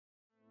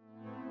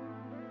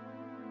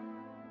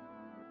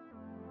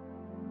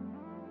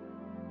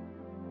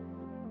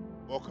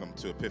Welcome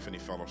to Epiphany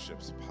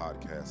Fellowship's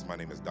podcast. My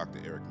name is Dr.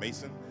 Eric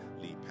Mason,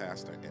 lead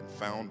pastor and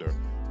founder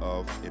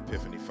of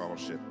Epiphany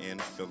Fellowship in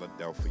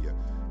Philadelphia,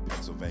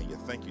 Pennsylvania.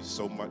 Thank you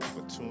so much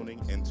for tuning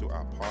into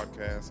our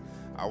podcast.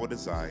 Our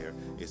desire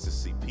is to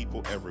see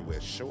people everywhere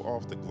show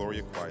off the glory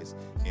of Christ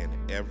in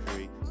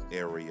every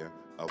area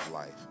of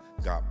life.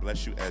 God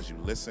bless you as you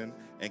listen,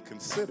 and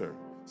consider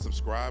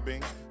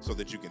subscribing so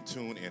that you can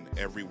tune in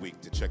every week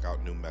to check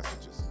out new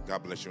messages.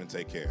 God bless you and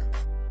take care.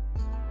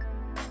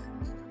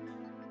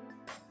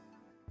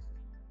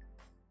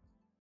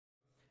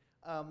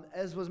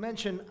 As was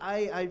mentioned,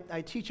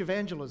 I teach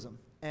evangelism.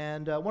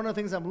 And one of the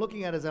things I'm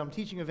looking at as I'm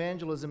teaching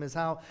evangelism is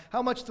how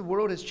much the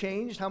world has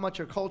changed, how much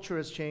our culture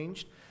has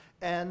changed,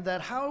 and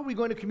that how are we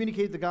going to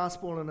communicate the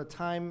gospel in a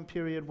time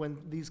period when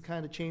these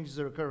kind of changes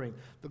are occurring.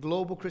 The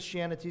global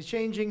Christianity is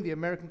changing, the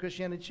American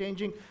Christianity is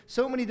changing,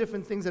 so many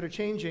different things that are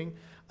changing.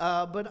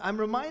 But I'm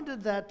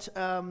reminded that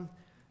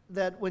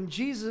when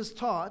Jesus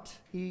taught,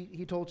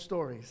 he told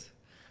stories.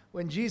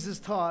 When Jesus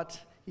taught,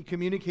 he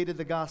communicated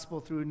the gospel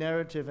through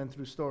narrative and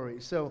through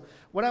stories. So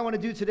what I want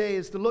to do today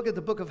is to look at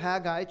the book of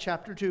Haggai,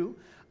 chapter 2,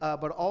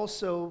 but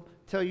also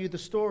tell you the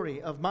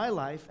story of my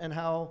life and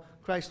how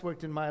Christ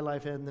worked in my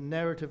life and the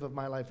narrative of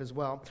my life as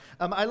well.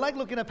 I like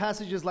looking at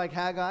passages like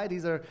Haggai.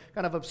 These are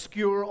kind of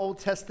obscure Old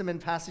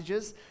Testament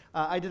passages.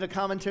 I did a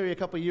commentary a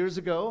couple years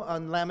ago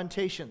on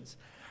Lamentations.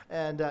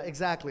 And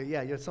exactly,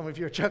 yeah, some of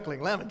you are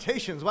chuckling.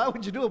 Lamentations, why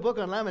would you do a book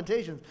on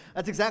Lamentations?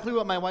 That's exactly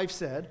what my wife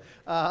said.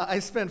 I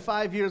spent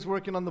 5 years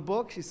working on the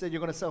book. She said,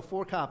 you're going to sell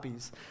 4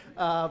 copies.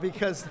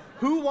 Because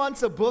who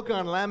wants a book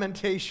on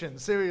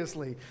Lamentations?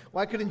 Seriously.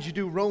 Why couldn't you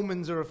do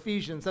Romans or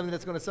Ephesians, something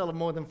that's going to sell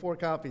more than 4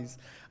 copies?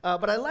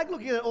 But I like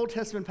looking at Old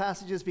Testament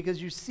passages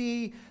because you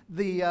see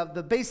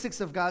the basics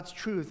of God's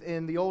truth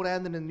in the Old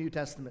and in the New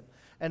Testament.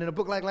 And in a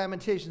book like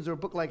Lamentations or a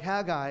book like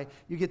Haggai,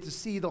 you get to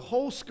see the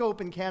whole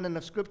scope and canon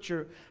of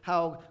Scripture,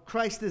 how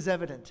Christ is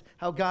evident,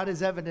 how God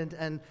is evident,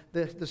 and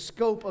the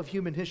scope of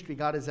human history,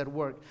 God is at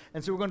work.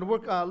 And so we're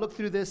going to look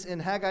through this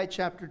in Haggai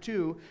chapter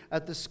 2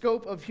 at the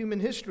scope of human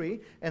history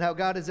and how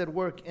God is at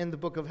work in the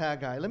book of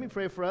Haggai. Let me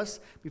pray for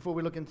us before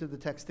we look into the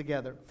text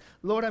together.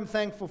 Lord, I'm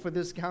thankful for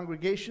this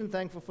congregation,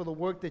 thankful for the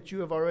work that you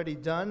have already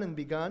done and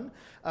begun.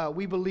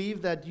 We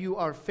believe that you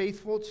are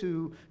faithful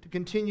to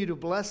continue to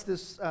bless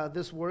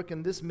this work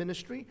and this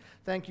ministry.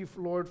 Thank you,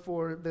 Lord,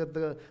 for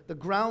the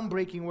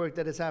groundbreaking work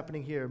that is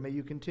happening here. May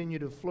you continue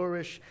to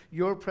flourish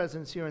your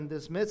presence here in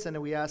this midst, and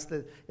we ask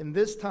that in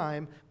this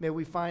time, may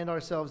we find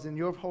ourselves in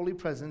your holy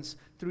presence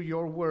through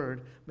your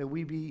word. May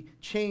we be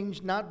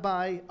changed not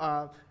by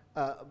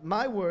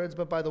my words,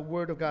 but by the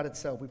word of God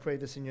itself. We pray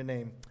this in your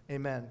name.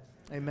 Amen.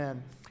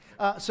 Amen.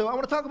 So I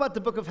want to talk about the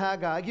book of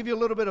Haggai, give you a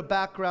little bit of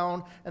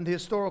background and the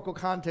historical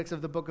context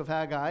of the book of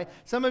Haggai.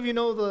 Some of you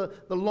know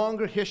the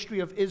longer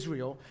history of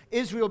Israel.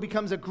 Israel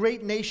becomes a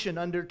great nation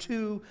under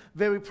 2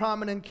 very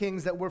prominent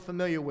kings that we're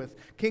familiar with,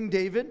 King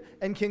David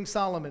and King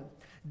Solomon.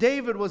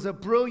 David was a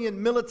brilliant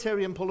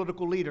military and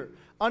political leader.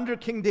 Under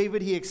King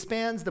David, he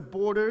expands the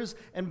borders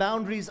and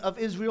boundaries of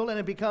Israel, and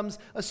it becomes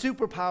a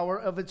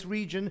superpower of its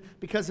region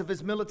because of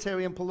his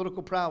military and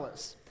political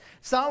prowess.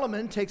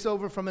 Solomon takes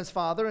over from his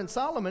father, and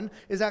Solomon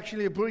is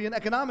actually a brilliant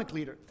economic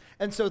leader.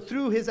 And so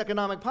through his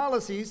economic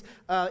policies,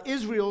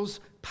 Israel's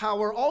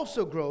power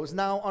also grows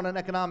now on an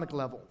economic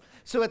level.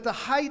 So at the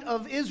height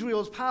of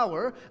Israel's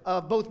power,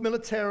 both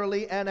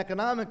militarily and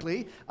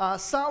economically,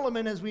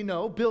 Solomon, as we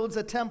know, builds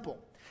a temple.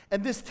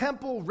 And this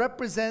temple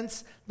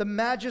represents the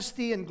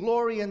majesty and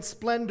glory and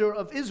splendor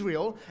of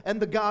Israel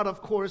and the God,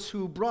 of course,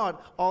 who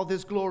brought all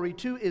this glory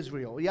to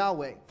Israel,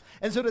 Yahweh.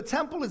 And so the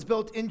temple is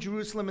built in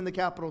Jerusalem, in the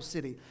capital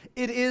city.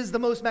 It is the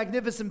most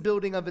magnificent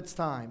building of its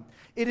time.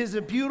 It is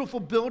a beautiful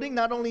building,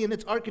 not only in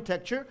its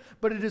architecture,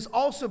 but it is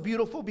also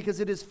beautiful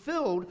because it is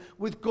filled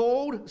with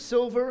gold,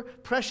 silver,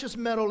 precious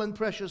metal, and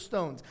precious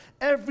stones.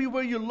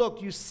 Everywhere you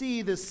look, you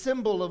see this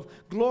symbol of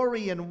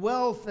glory and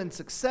wealth and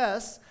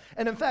success.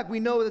 And in fact, we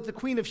know that the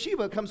Queen of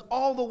Sheba comes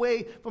all the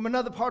way from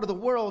another part of the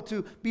world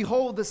to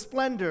behold the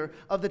splendor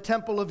of the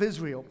Temple of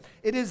Israel.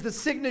 It is the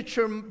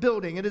signature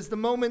building. It is the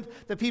moment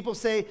that people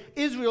say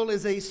Israel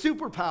is a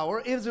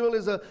superpower. Israel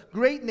is a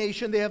great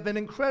nation. They have been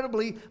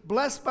incredibly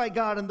blessed by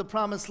God in the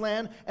Promised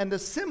Land, and the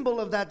symbol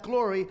of that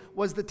glory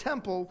was the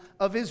Temple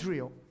of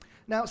Israel.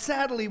 Now,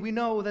 sadly, we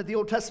know that the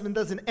Old Testament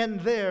doesn't end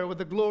there with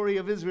the glory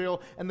of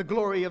Israel and the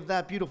glory of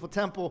that beautiful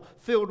temple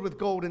filled with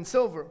gold and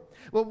silver.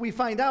 Well, we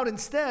find out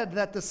instead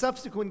that the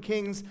subsequent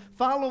kings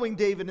following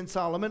David and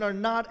Solomon are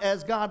not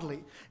as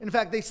godly. In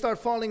fact, they start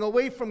falling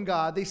away from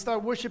God. They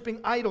start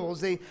worshiping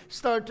idols. They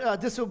start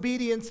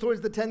disobedience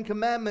towards the 10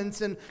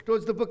 Commandments and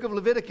towards the book of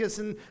Leviticus.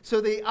 And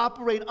so they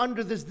operate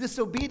under this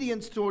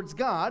disobedience towards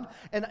God.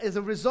 And as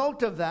a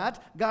result of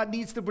that, God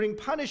needs to bring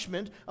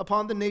punishment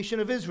upon the nation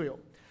of Israel.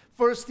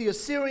 First, the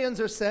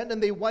Assyrians are sent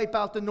and they wipe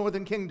out the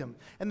northern kingdom.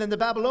 And then the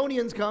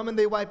Babylonians come and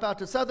they wipe out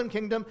the southern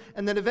kingdom.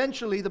 And then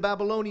eventually the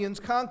Babylonians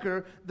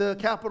conquer the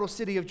capital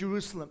city of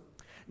Jerusalem.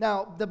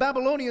 Now, the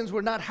Babylonians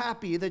were not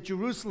happy that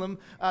Jerusalem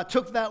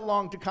took that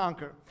long to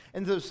conquer.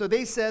 And so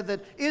they said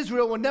that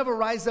Israel would never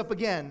rise up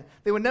again.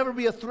 They would never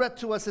be a threat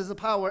to us as a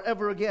power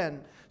ever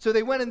again. So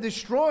they went and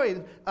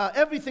destroyed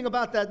everything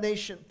about that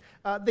nation.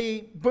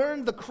 They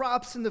burned the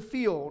crops in the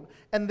field,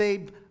 and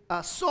they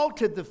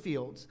salted the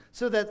fields,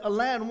 so that a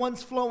land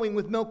once flowing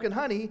with milk and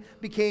honey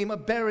became a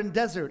barren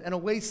desert and a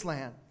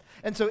wasteland.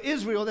 And so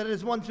Israel, that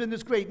has once been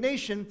this great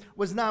nation,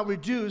 was now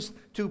reduced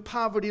to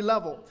poverty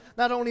level.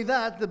 Not only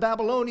that, the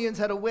Babylonians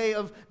had a way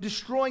of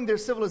destroying their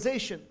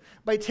civilization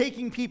by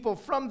taking people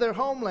from their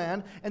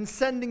homeland and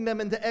sending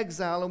them into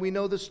exile. And we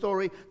know the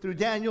story through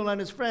Daniel and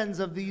his friends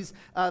of these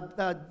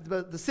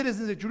the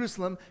citizens of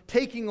Jerusalem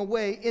taking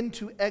away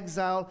into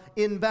exile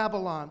in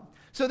Babylon.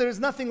 So there's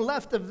nothing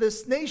left of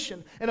this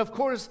nation. And of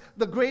course,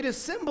 the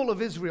greatest symbol of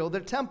Israel,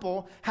 their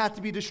temple, had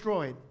to be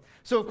destroyed.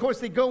 So, of course,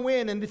 they go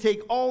in and they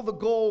take all the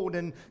gold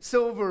and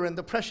silver and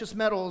the precious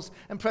metals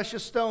and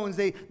precious stones.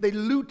 They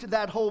loot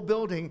that whole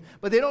building.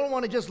 But they don't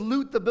want to just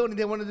loot the building.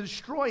 They want to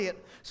destroy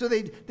it. So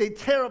they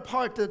tear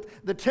apart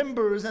the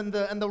timbers and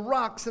the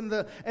rocks. And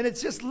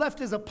it's just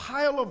left as a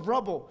pile of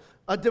rubble,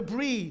 a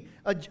debris,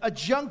 a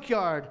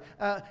junkyard.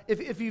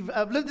 If you've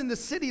lived in the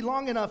city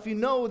long enough, you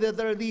know that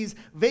there are these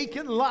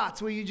vacant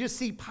lots where you just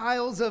see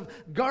piles of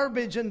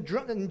garbage and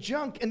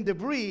junk and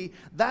debris.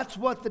 That's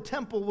what the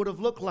temple would have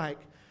looked like.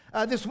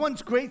 This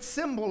once great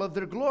symbol of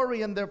their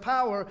glory and their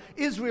power,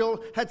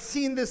 Israel had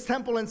seen this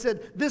temple and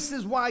said, this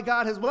is why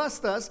God has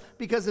blessed us,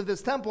 because of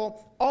this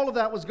temple. All of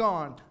that was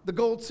gone. The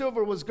gold,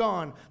 silver was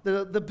gone.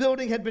 The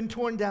building had been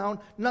torn down,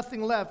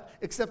 nothing left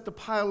except a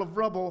pile of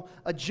rubble,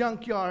 a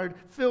junkyard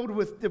filled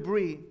with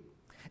debris.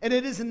 And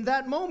it is in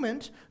that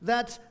moment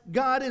that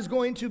God is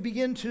going to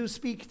begin to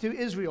speak to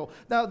Israel.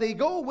 Now, they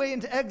go away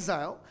into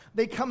exile.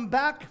 They come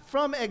back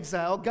from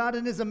exile. God,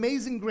 in his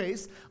amazing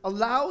grace,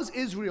 allows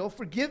Israel,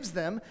 forgives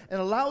them, and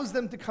allows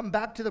them to come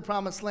back to the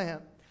promised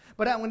land.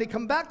 But when they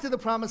come back to the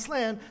promised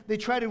land, they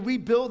try to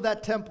rebuild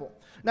that temple.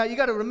 Now, you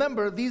got to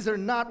remember, these are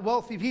not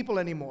wealthy people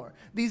anymore.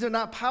 These are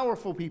not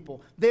powerful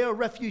people. They are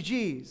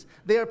refugees.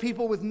 They are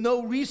people with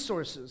no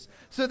resources.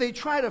 So they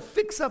try to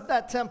fix up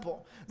that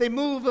temple. They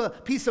move a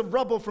piece of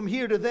rubble from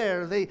here to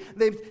there. They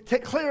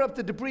clear up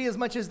the debris as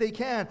much as they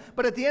can.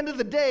 But at the end of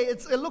the day,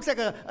 it looks like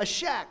a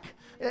shack.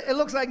 It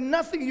looks like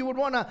nothing you would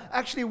want to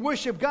actually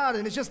worship God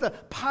in. It's just a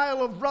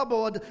pile of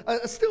rubble.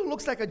 It still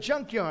looks like a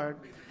junkyard.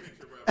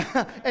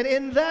 And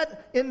in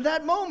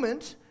that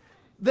moment,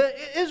 the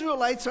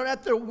Israelites are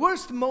at their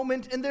worst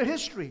moment in their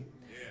history.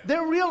 Yeah.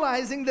 They're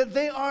realizing that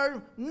they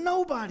are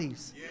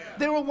nobodies. Yeah.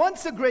 They were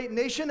once a great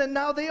nation, and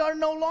now they are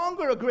no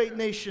longer a great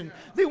nation.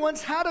 Yeah. They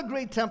once had a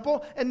great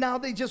temple, and now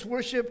they just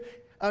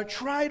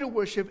try to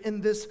worship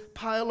in this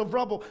pile of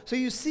rubble. So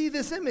you see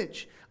this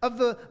image of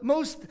the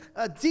most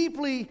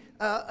deeply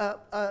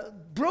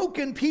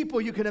broken people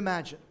you can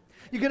imagine.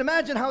 You can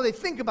imagine how they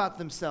think about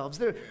themselves.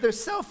 Their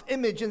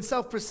self-image and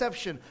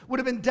self-perception would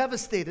have been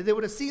devastated. They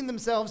would have seen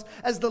themselves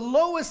as the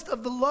lowest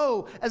of the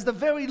low, as the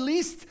very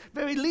least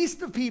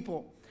of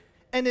people.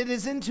 And it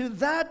is into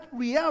that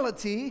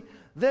reality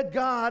that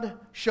God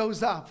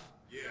shows up.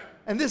 Yeah.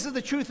 And this is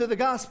the truth of the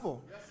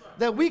gospel. Yes,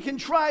 that we can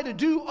try to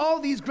do all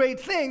these great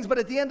things, but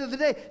at the end of the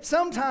day,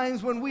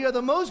 sometimes when we are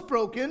the most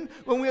broken,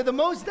 when we are the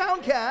most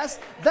downcast,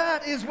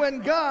 that is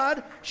when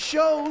God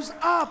shows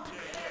up.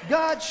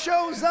 God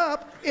shows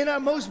up in our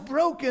most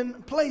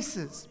broken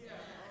places.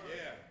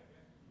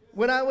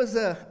 When I was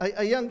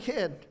a young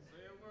kid,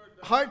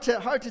 hard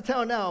to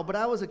tell now, but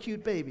I was a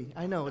cute baby.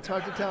 I know, it's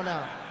hard to tell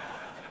now.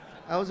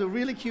 I was a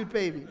really cute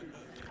baby.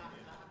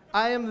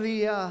 I am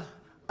the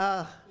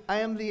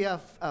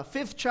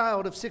fifth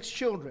child of 6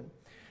 children.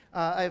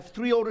 I have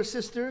 3 older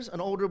sisters,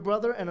 an older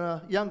brother, and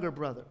a younger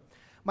brother.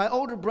 My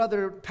older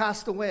brother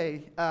passed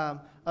away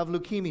of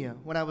leukemia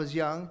when I was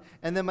young,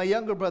 and then my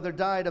younger brother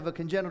died of a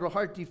congenital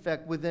heart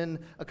defect within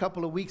a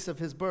couple of weeks of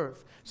his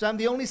birth. So I'm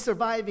the only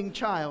surviving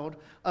child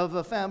of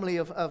a family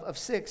of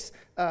 6,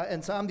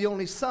 and so I'm the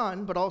only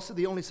son, but also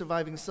the only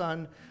surviving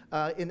son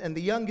and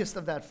the youngest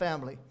of that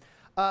family.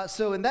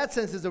 So in that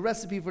sense, it's a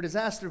recipe for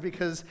disaster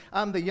because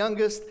I'm the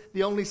youngest,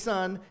 the only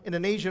son in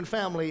an Asian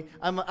family.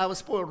 I was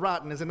spoiled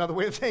rotten is another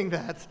way of saying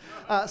that.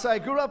 So I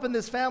grew up in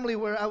this family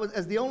where I was,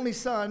 as the only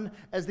son,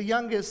 as the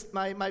youngest,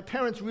 my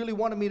parents really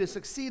wanted me to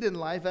succeed in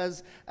life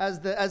as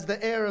the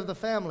heir of the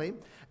family.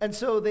 And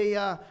so they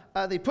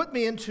put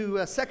me into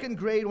 2nd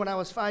grade when I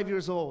was 5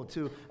 years old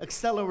to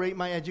accelerate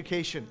my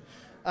education.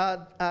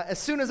 As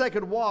soon as I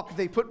could walk,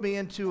 they put me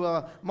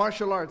into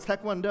martial arts,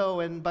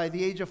 Taekwondo, and by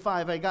the age of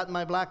 5, I got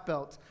my black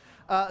belt.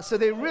 So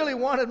they really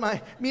wanted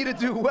me to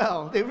do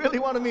well. They really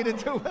wanted me to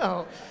do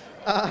well.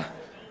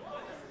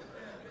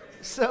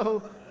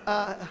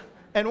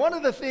 And one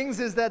of the things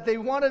is that they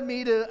wanted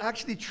me to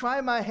actually try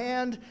my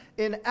hand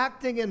in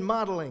acting and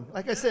modeling.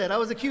 Like I said, I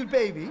was a cute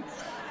baby.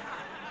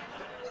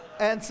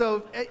 And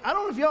so, I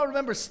don't know if y'all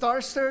remember Star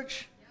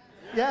Search.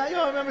 Yeah,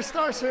 y'all remember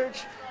Star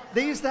Search?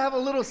 They used to have a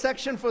little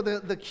section for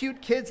the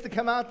cute kids to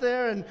come out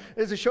there, and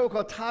there's a show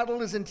called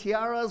Toddlers and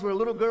Tiaras where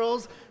little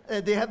girls,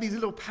 they have these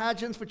little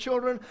pageants for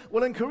children.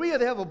 Well, in Korea,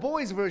 they have a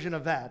boys' version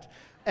of that.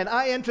 And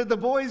I entered the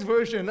boys'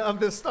 version of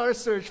the Star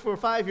Search for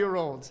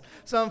 5-year-olds.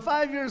 So I'm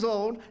 5 years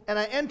old, and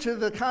I enter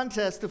the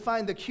contest to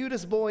find the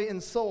cutest boy in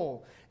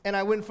Seoul, and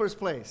I win first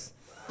place.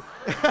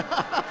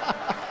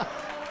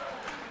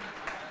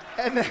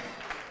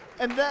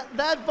 And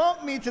that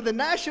bumped me to the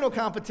national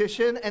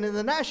competition, and in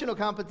the national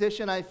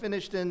competition, I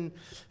finished in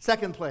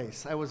second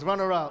place. I was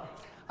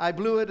runner-up. I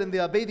blew it in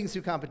the bathing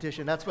suit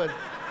competition. That's what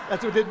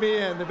did me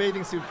in, the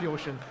bathing suit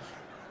portion.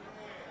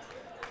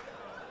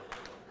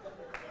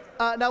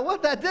 Now,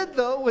 what that did,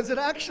 though, was it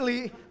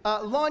actually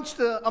launched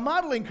a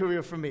modeling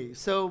career for me.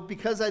 So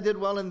because I did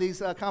well in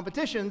these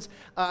competitions,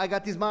 I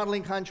got these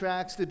modeling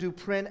contracts to do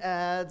print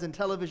ads and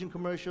television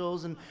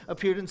commercials and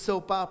appeared in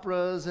soap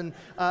operas, and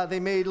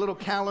they made little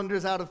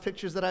calendars out of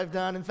pictures that I've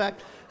done. In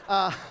fact,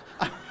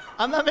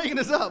 I'm not making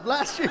this up.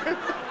 Last year,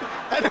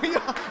 I know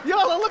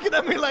y'all are looking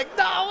at me like,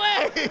 no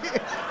way!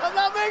 I'm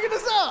not making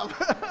this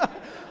up.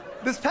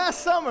 This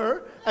past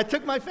summer, I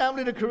took my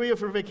family to Korea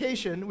for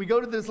vacation. We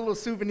go to this little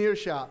souvenir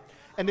shop,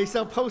 and they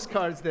sell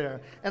postcards there.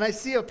 And I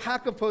see a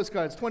pack of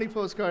postcards, 20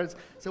 postcards.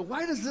 So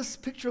why does this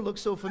picture look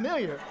so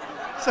familiar?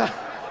 So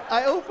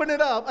I open it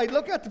up. I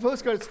look at the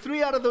postcards.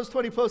 3 out of those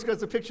 20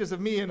 postcards are pictures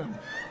of me in them.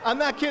 I'm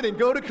not kidding.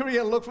 Go to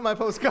Korea and look for my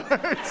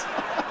postcards.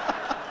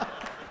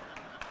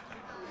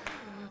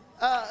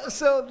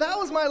 So that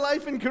was my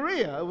life in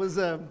Korea. I was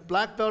a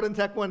black belt in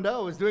Taekwondo. I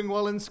was doing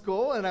well in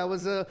school, and I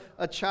was a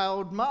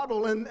child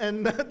model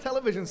and a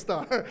television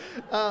star.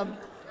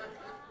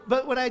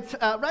 But when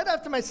right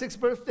after my 6th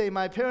birthday,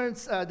 my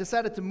parents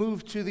decided to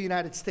move to the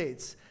United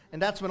States.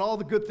 And that's when all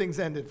the good things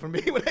ended for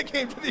me when I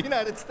came to the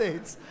United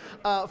States.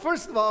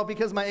 First of all,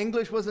 because my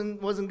English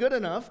wasn't good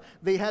enough,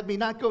 they had me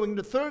not going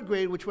to 3rd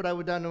grade, which what I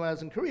would have done when I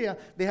was in Korea.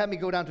 They had me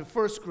go down to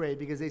 1st grade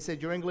because they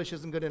said, your English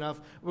isn't good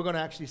enough. We're going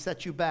to actually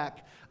set you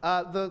back.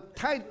 The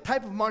type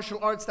of martial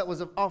arts that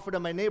was offered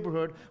in my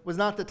neighborhood was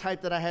not the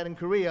type that I had in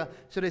Korea.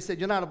 So they said,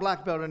 you're not a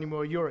black belt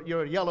anymore.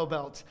 You're a yellow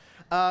belt.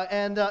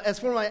 As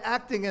for my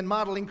acting and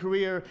modeling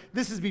career,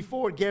 this is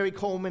before Gary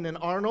Coleman and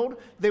Arnold.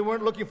 They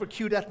weren't looking for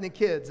cute ethnic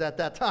kids at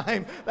that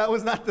time. That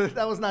was not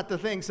the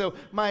thing. So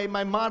my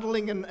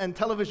modeling and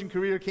television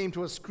career came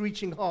to a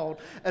screeching halt,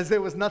 as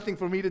there was nothing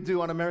for me to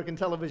do on American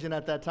television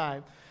at that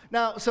time.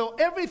 Now, so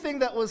everything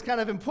that was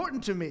kind of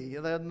important to me,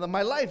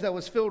 my life that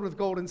was filled with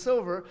gold and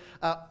silver,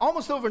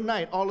 almost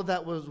overnight, all of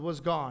that was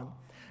gone.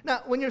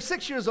 Now, when you're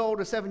 6 years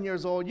old or 7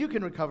 years old, you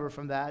can recover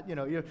from that. You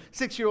know, your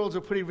 6-year-olds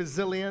are pretty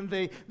resilient.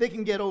 They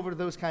can get over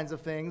those kinds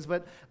of things.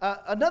 But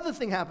another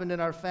thing happened in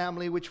our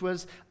family, which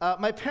was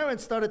my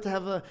parents started to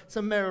have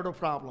some marital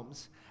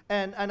problems.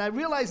 And I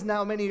realize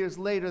now, many years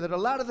later, that a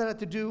lot of that had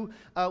to do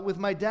with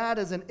my dad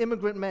as an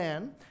immigrant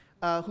man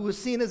who was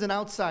seen as an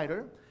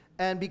outsider.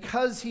 And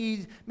because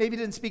he maybe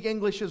didn't speak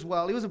English as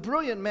well, he was a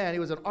brilliant man. He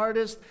was an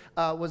artist,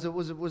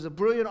 was a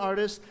brilliant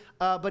artist,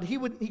 but he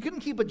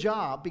couldn't keep a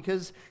job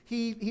because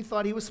he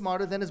thought he was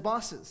smarter than his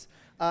bosses.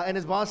 And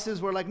his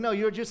bosses were like, no,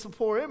 you're just a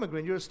poor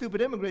immigrant. You're a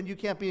stupid immigrant.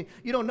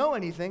 You don't know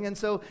anything. And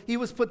so he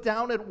was put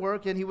down at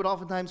work, and he would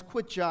oftentimes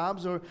quit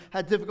jobs or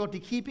had difficulty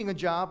keeping a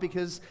job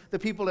because the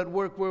people at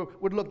work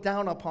would look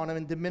down upon him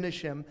and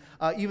diminish him.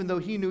 Even though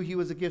he knew he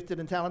was a gifted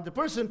and talented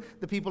person,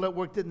 the people at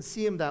work didn't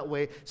see him that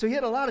way. So he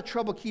had a lot of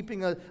trouble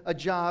keeping a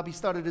job. He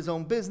started his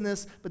own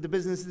business, but the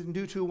business didn't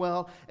do too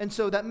well. And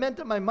so that meant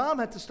that my mom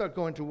had to start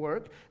going to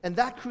work, and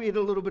that created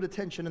a little bit of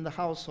tension in the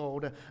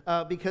household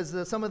because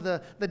some of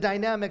the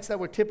dynamics that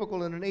were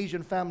typical in an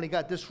Asian family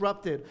got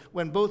disrupted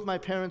when both my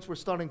parents were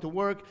starting to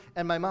work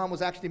and my mom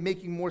was actually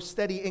making more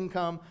steady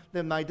income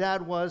than my dad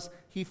was.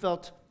 He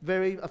felt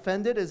very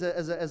offended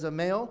as a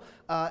male,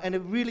 and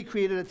it really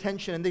created a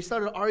tension. And they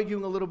started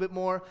arguing a little bit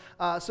more.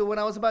 So when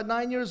I was about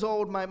 9 years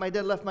old, my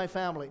dad left my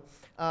family.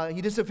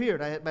 He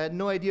disappeared. I had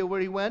no idea where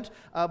he went,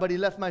 but he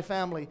left my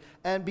family.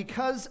 And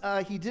because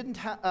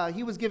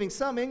he was giving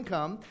some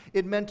income,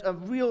 it meant a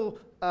real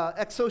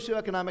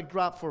socioeconomic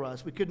drop for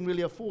us. We couldn't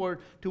really afford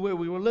to where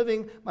we were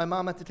living. My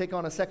mom had to take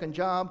on a second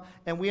job,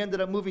 and we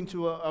ended up moving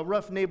to a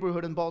rough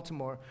neighborhood in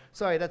Baltimore.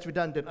 Sorry, that's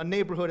redundant. A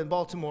neighborhood in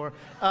Baltimore.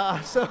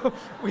 So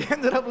we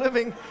ended up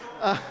living.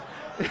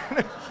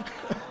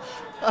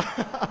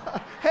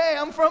 Hey,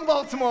 I'm from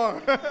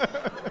Baltimore.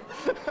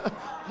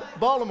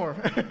 Baltimore.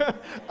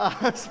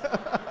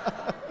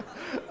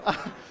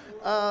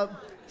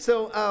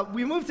 So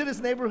we moved to this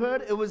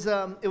neighborhood. It was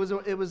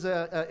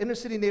a inner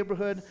city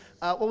neighborhood.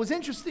 What was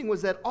interesting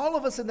was that all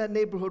of us in that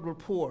neighborhood were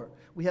poor.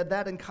 We had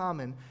that in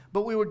common,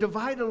 but we were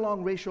divided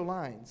along racial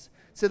lines.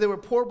 So there were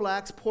poor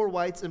blacks, poor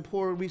whites, and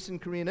poor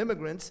recent Korean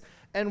immigrants.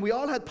 And we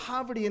all had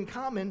poverty in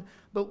common,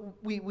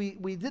 but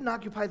we didn't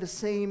occupy the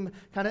same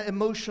kind of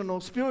emotional,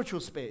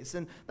 spiritual space.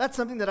 And that's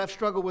something that I've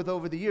struggled with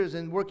over the years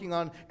in working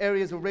on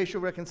areas of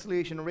racial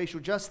reconciliation and racial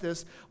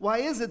justice. Why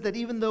is it that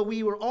even though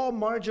we were all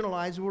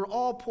marginalized, we were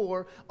all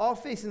poor, all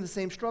facing the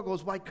same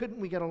struggles, why couldn't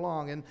we get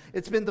along? And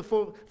it's been the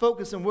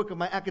focus and work of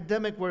my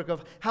academic work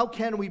of how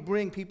can we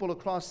bring people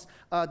across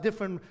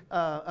different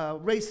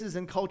races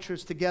and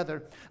cultures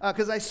together.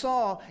 Because I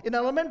saw in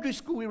elementary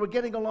school we were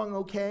getting along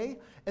okay,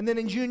 and then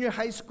in junior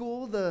high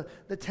school the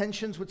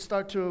tensions would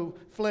start to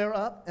flare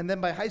up, and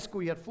then by high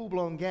school you had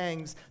full-blown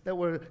gangs that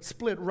were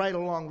split right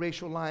along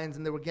racial lines,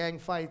 and there were gang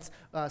fights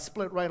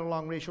split right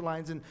along racial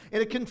lines, and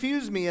it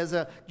confused me as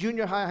a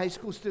junior high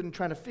school student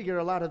trying to figure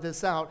a lot of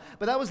this out.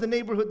 But that was the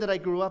neighborhood that I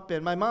grew up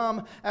in. My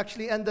mom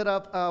actually ended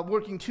up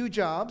working 2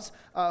 jobs.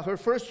 Her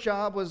first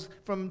job was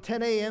from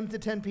 10 a.m. to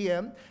 10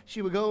 p.m.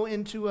 She would go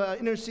into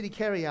inner city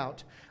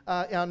carryout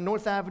on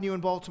North Avenue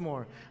in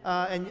Baltimore.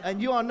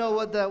 And you all know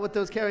what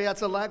those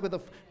carryouts are like, with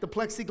the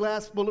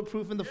plexiglass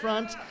bulletproof in the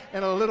front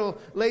and a little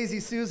lazy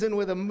Susan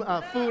with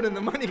food and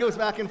the money goes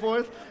back and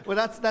forth. Well,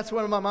 that's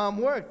where my mom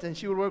worked, and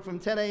she would work from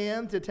 10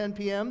 a.m. to 10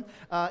 p.m.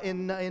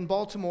 In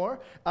Baltimore.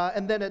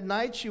 And then at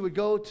night, she would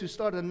go to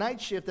start a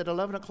night shift at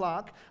 11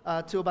 o'clock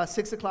to about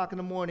 6 o'clock in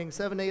the morning,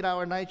 7-8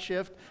 hour night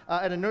shift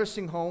at a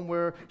nursing home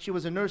where she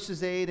was a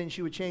nurse's aide, and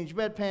she would change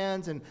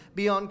bedpans and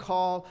be on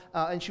call,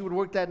 and she would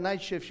work that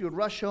night shift. She would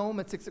rush home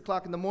at 6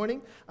 o'clock in the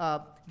morning,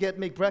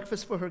 make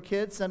breakfast for her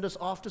kids, send us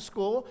off to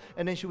school,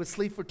 and then she would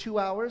sleep for 2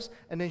 hours,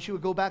 and then she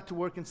would go back to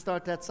work and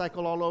start that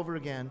cycle all over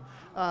again.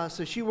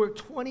 So she worked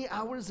 20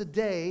 hours a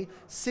day,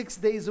 6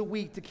 days a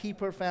week to keep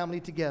her family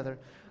together.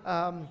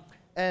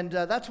 And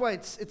that's why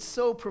it's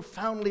so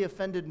profoundly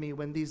offended me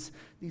when these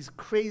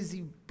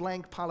crazy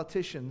blank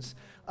politicians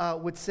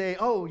would say,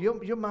 oh,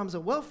 your mom's a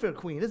welfare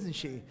queen, isn't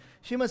she?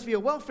 She must be a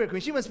welfare queen.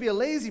 She must be a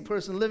lazy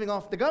person living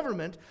off the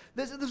government.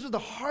 This was the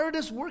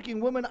hardest working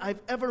woman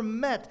I've ever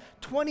met.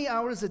 20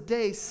 hours a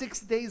day, 6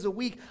 days a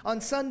week. On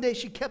Sunday,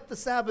 she kept the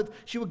Sabbath.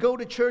 She would go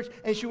to church,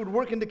 and she would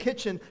work in the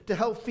kitchen to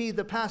help feed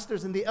the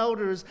pastors and the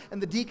elders and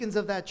the deacons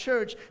of that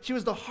church. She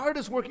was the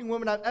hardest working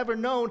woman I've ever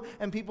known,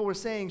 and people were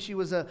saying she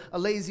was a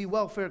lazy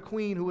welfare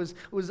queen who was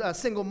a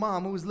single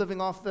mom who was living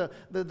off the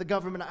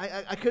government.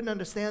 I couldn't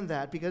understand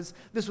that, because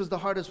this was the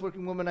hardest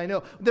working woman I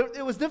know.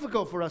 It was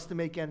difficult for us to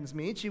make ends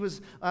meet. She was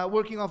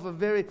working off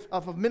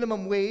of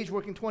minimum wage,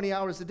 working 20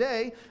 hours a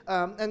day,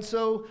 and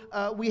so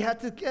we had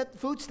to get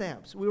food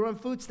stamps. We were on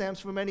food stamps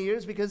for many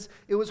years because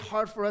it was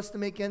hard for us to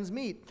make ends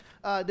meet.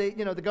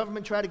 The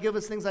government tried to give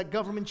us things like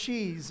government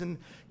cheese, and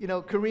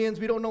Koreans,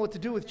 we don't know what to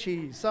do with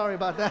cheese. Sorry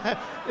about that.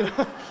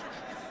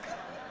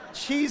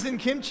 Cheese and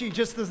kimchi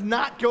just does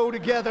not go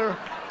together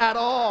at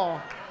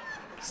all.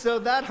 So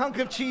that hunk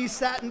of cheese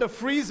sat in the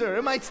freezer.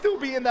 It might still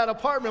be in that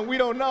apartment. We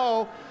don't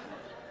know.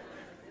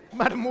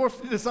 Might have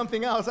morphed into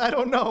something else. I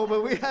don't know.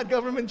 But we had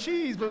government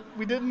cheese, but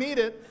we didn't need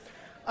it.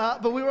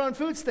 But we were on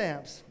food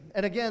stamps.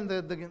 And again,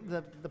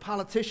 the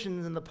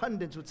politicians and the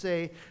pundits would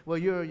say, well,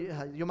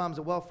 your mom's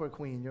a welfare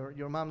queen.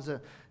 Your mom's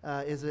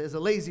is a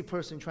lazy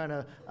person trying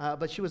to,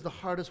 but she was the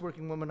hardest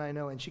working woman I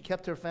know, and she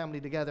kept her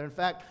family together. In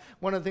fact,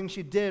 one of the things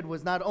she did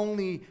was not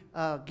only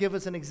give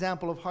us an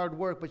example of hard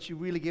work, but she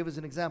really gave us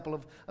an example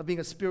of being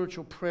a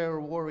spiritual prayer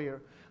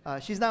warrior.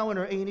 She's now in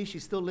her 80s. She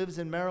still lives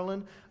in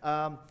Maryland.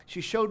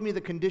 She showed me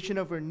the condition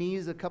of her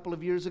knees a couple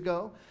of years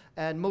ago,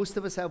 and most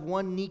of us have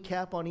 1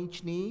 kneecap on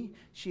each knee.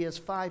 She has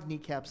 5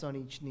 kneecaps on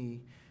each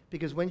knee,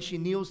 because when she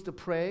kneels to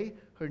pray,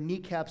 her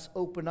kneecaps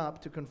open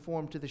up to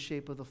conform to the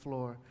shape of the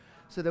floor.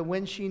 So that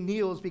when she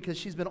kneels, because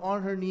she's been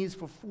on her knees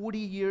for 40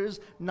 years,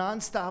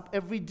 nonstop,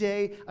 every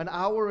day, an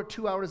hour or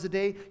 2 hours a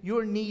day,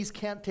 your knees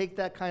can't take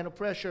that kind of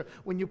pressure.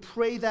 When you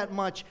pray that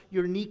much,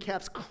 your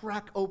kneecaps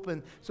crack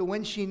open. So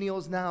when she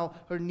kneels now,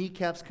 her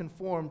kneecaps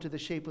conform to the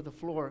shape of the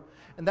floor.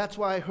 And that's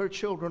why her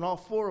children, all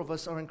 4 of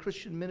us, are in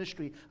Christian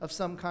ministry of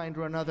some kind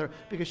or another,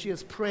 because she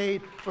has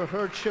prayed for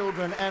her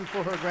children and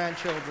for her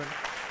grandchildren.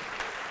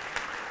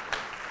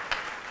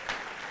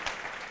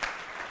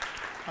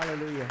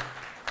 Hallelujah.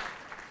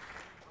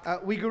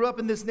 We grew up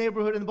in this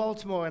neighborhood in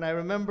Baltimore, and I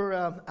remember,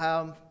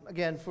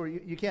 again,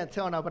 you can't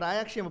tell now, but I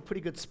actually am a pretty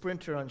good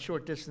sprinter on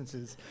short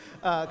distances,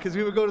 because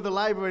we would go to the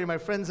library, my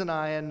friends and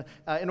I, and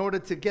in order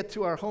to get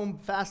to our home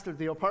faster,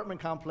 the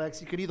apartment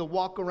complex, you could either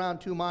walk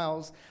around 2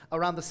 miles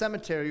around the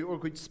cemetery, or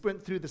could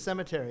sprint through the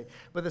cemetery.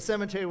 But the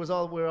cemetery was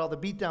where all the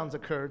beatdowns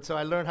occurred, so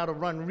I learned how to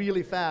run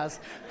really fast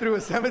through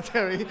a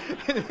cemetery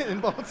in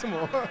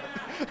Baltimore.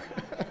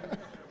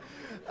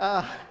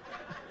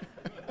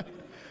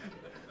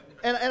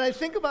 And I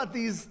think about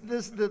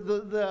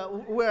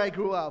where I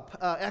grew up.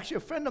 Actually, a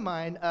friend of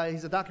mine,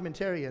 he's a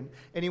documentarian,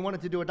 and he wanted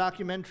to do a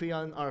documentary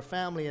on our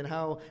family and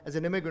how, as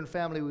an immigrant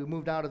family, we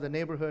moved out of the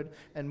neighborhood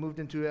and moved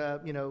into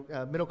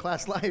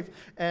middle-class life.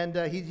 And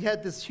he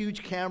had this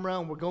huge camera,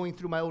 and we're going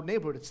through my old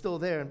neighborhood. It's still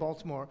there in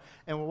Baltimore,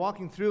 and we're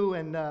walking through,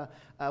 and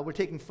we're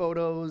taking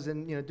photos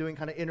and doing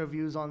kind of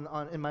interviews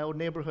in my old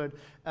neighborhood.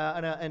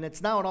 And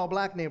it's now an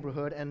all-black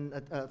neighborhood, and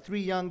 3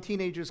 young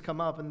teenagers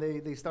come up, and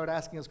they start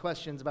asking us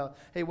questions about,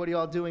 hey, what are you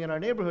all doing in our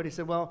neighborhood? He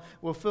said, well,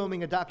 we're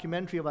filming a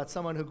documentary about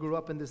someone who grew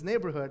up in this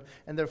neighborhood.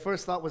 And their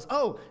first thought was,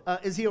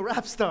 is he a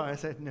rap star? I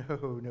said, no.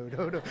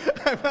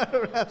 I'm not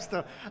a rap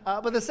star.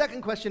 But the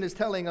second question is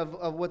telling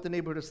of what the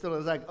neighborhood is still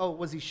is like. Oh,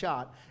 was he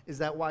shot? Is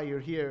that why you're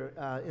here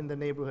in the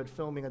neighborhood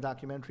filming a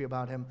documentary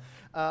about him?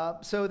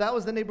 So that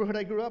was the neighborhood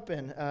I grew up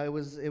in. It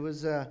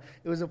was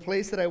a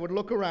place that I would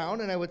look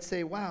around and I would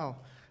say, wow,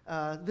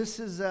 this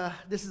is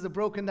a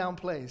broken down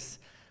place.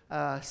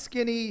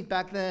 Skinny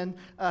back then,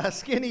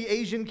 skinny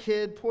Asian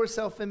kid, poor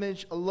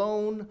self-image,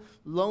 alone,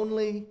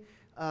 lonely,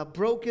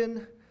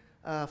 broken,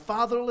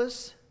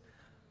 fatherless.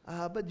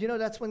 But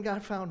that's when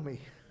God found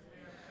me.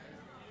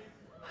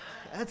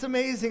 That's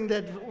amazing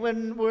that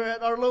when we're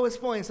at our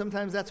lowest point,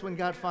 sometimes that's when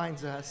God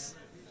finds us.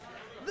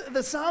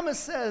 The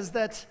psalmist says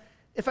that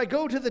if I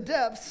go to the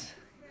depths,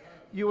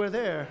 you are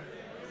there.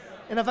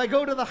 And if I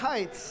go to the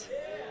heights,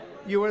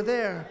 you are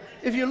there.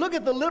 If you look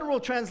at the literal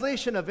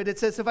translation of it, it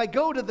says, if I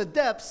go to the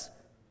depths,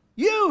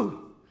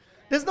 you.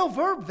 There's no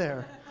verb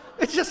there.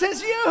 It just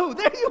says you.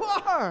 There you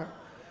are.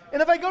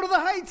 And if I go to the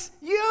heights,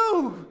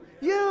 you.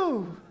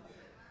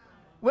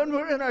 When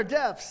we're in our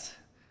depths,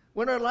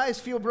 when our lives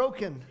feel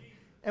broken,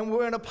 and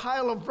we're in a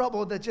pile of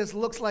rubble that just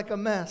looks like a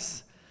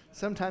mess,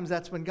 sometimes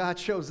that's when God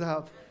shows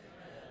up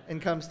and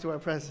comes to our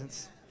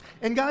presence.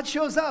 And God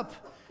shows up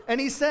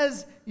and he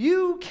says,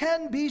 you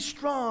can be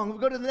strong. We'll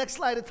go to the next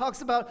slide. It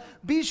talks about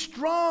be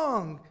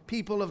strong,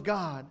 people of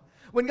God.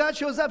 When God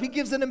shows up, he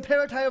gives an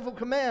imperatival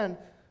command,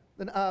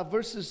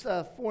 verses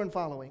 4 and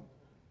following.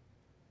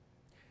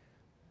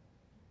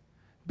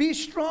 Be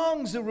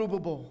strong,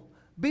 Zerubbabel.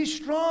 Be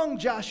strong,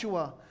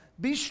 Joshua.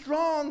 Be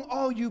strong,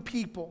 all you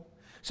people.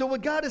 So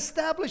what God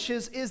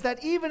establishes is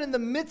that even in the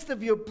midst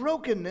of your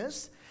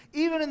brokenness,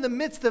 even in the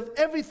midst of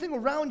everything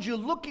around you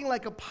looking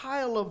like a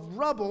pile of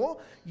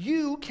rubble,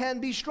 you can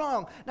be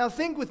strong. Now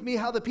think with me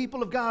how the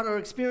people of God are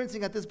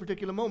experiencing at this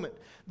particular moment.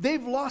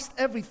 They've lost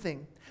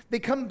everything. They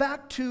come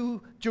back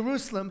to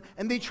Jerusalem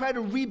and they try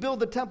to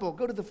rebuild the temple.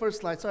 Go to the first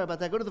slide. Sorry about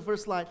that. Go to the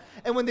first slide.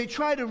 And when they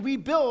try to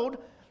rebuild,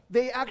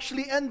 they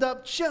actually end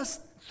up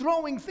just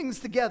throwing things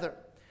together.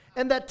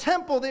 And that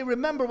temple, they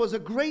remember, was a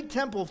great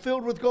temple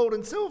filled with gold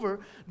and silver.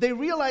 They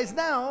realize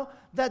now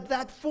that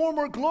that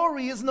former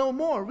glory is no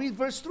more. Read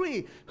verse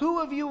 3. Who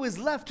of you is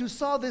left who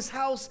saw this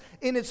house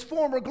in its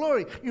former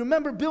glory? You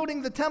remember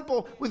building the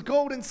temple with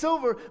gold and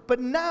silver, but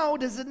now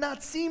does it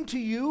not seem to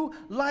you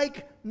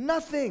like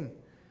nothing?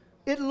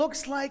 It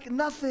looks like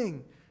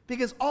nothing.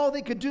 Because all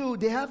they could do,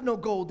 they have no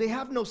gold, they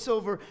have no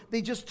silver.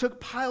 They just took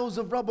piles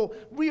of rubble,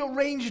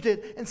 rearranged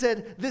it, and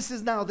said, this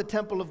is now the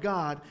temple of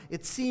God.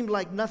 It seemed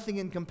like nothing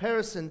in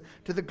comparison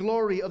to the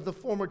glory of the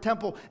former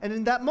temple. And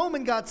in that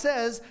moment, God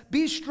says,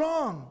 be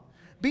strong.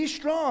 Be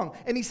strong.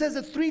 And he says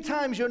it 3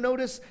 times. You'll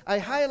notice I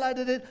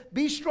highlighted it.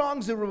 Be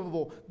strong,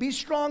 Zerubbabel. Be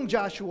strong,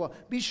 Joshua.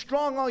 Be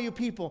strong, all you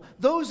people.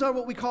 Those are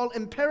what we call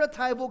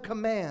imperatival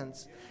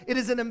commands. It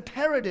is an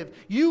imperative.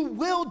 You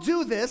will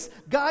do this.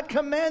 God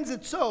commands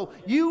it so.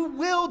 You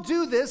will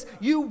do this.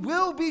 You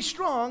will be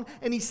strong.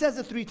 And he says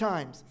it 3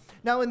 times.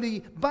 Now in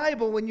the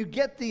Bible, when you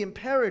get the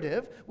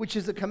imperative, which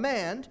is a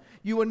command,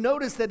 you will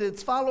notice that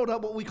it's followed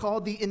up what we call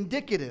the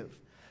indicative.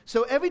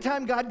 So every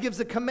time God gives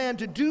a command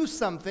to do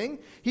something,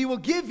 he will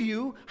give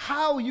you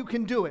how you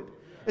can do it.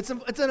 It's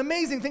an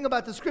amazing thing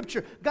about the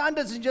scripture. God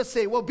doesn't just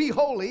say, well, be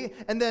holy,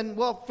 and then,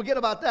 well, forget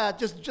about that.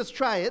 Just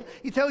try it.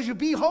 He tells you,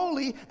 be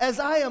holy as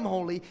I am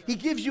holy. He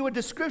gives you a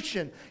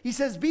description. He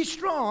says, be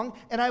strong,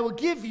 and I will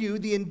give you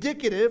the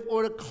indicative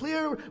or a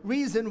clear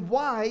reason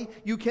why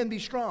you can be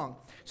strong.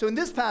 So in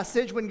this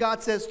passage, when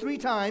God says 3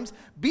 times,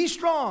 be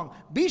strong,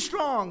 be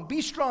strong,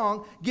 be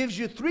strong, gives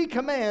you 3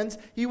 commands,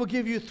 he will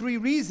give you 3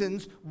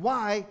 reasons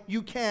why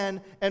you can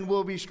and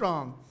will be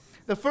strong.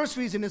 The first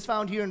reason is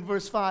found here in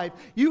verse 5.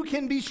 You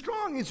can be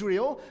strong,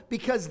 Israel,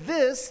 because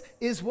this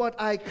is what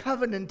I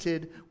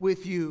covenanted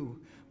with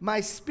you.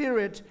 My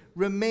spirit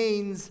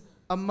remains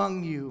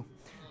among you.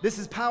 This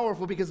is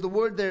powerful because the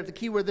word there, the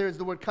key word there is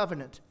the word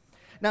covenant.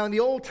 Now, in the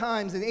old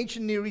times, in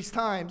ancient Near East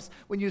times,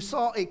 when you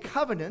saw a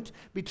covenant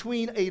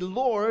between a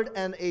lord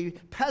and a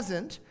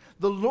peasant,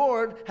 the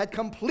lord had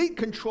complete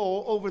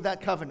control over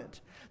that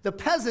covenant. The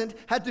peasant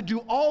had to do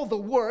all the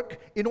work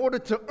in order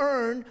to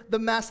earn the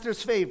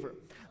master's favor.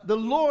 The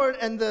Lord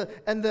and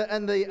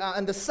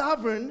the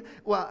sovereign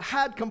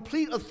had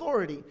complete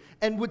authority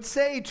and would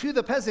say to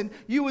the peasant,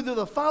 you will do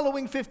the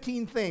following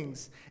 15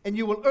 things, and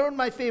you will earn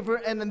my favor,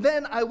 and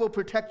then I will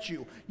protect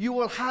you. You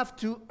will have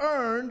to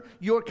earn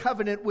your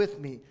covenant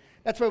with me.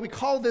 That's why we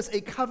call this a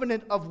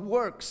covenant of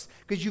works,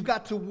 because you've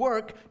got to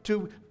work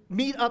to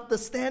meet up the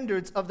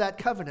standards of that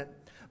covenant.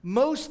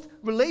 Most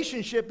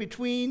relationship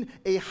between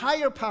a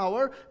higher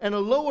power and a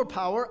lower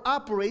power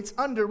operates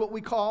under what we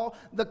call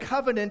the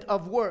covenant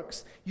of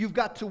works. You've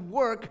got to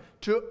work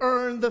to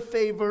earn the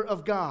favor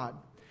of God.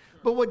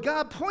 But what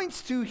God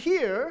points to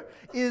here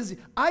is,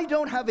 I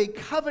don't have a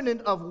covenant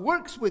of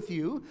works with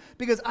you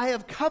because I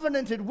have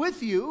covenanted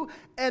with you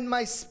and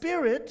my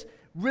spirit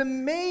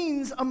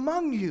remains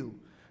among you.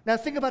 Now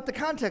think about the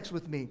context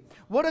with me.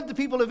 What have the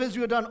people of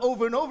Israel done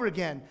over and over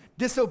again?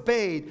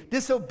 Disobeyed,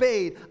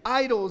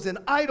 idols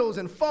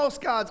and false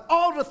gods,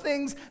 all the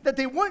things that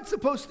they weren't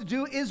supposed to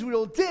do,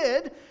 Israel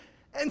did.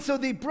 And so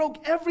they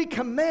broke every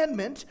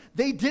commandment.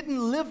 They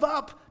didn't live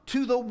up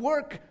to the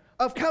work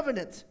of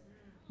covenant.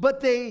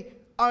 But they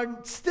are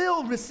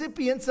still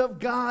recipients of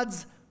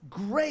God's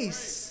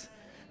grace.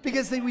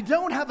 Because we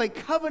don't have a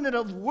covenant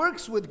of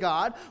works with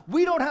God.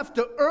 We don't have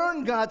to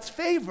earn God's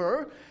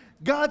favor.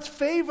 God's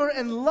favor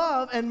and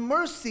love and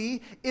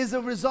mercy is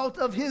a result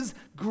of His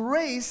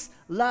grace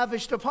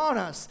lavished upon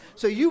us.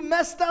 So you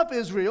messed up,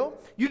 Israel.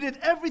 You did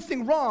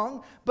everything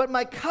wrong, but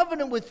my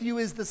covenant with you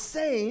is the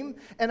same,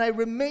 and I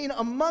remain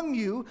among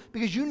you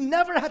because you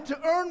never had to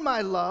earn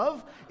my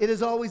love. It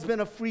has always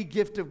been a free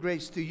gift of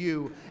grace to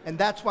you, and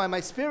that's why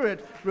my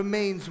Spirit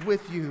remains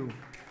with you.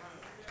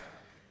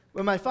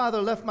 When my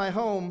father left my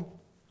home,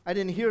 I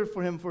didn't hear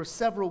from him for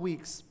several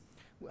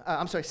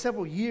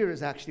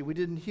years, actually. We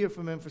didn't hear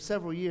from him for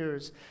several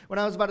years. When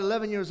I was about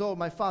 11 years old,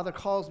 my father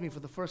calls me for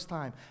the first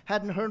time.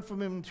 Hadn't heard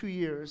from him in 2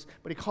 years,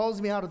 but he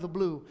calls me out of the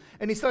blue.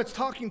 And he starts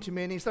talking to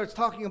me, and he starts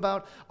talking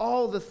about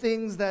all the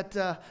things that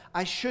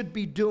I should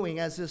be doing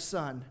as his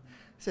son.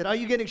 He said, are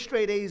you getting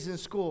straight A's in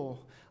school?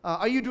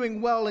 Are you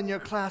doing well in your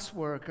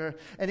classwork?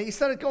 And he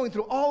started going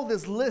through all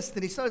this list,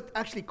 and he started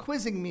actually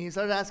quizzing me. He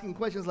started asking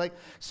questions like,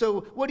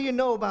 so what do you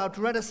know about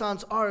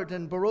Renaissance art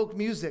and Baroque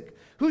music?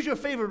 Who's your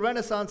favorite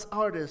Renaissance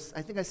artist?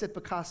 I think I said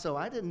Picasso.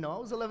 I didn't know. I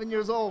was 11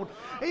 years old.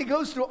 And he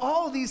goes through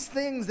all these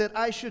things that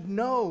I should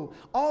know,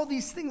 all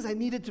these things I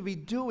needed to be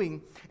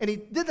doing. And he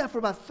did that for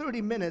about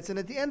 30 minutes. And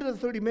at the end of the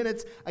 30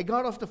 minutes, I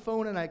got off the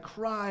phone and I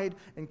cried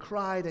and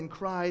cried and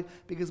cried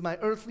because my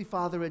earthly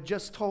father had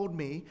just told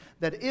me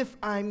that if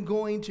I'm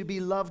going to be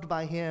loved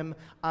by him,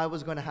 I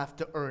was going to have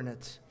to earn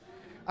it.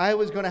 I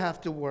was going to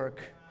have to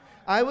work.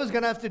 I was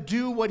going to have to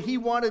do what he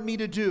wanted me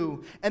to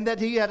do, and that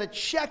he had a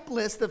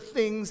checklist of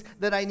things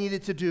that I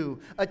needed to do.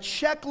 A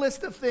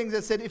checklist of things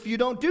that said, if you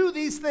don't do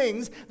these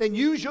things, then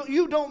you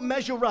don't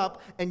measure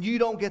up, and you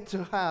don't get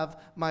to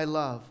have my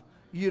love.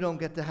 You don't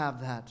get to have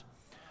that.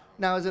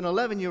 Now, as an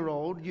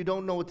 11-year-old, you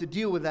don't know what to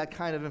deal with that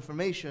kind of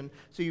information,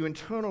 so you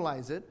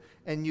internalize it,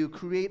 and you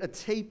create a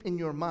tape in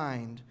your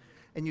mind,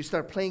 and you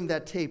start playing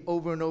that tape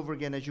over and over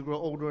again as you grow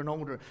older and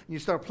older. And you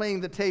start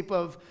playing the tape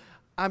of,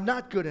 I'm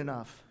not good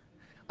enough.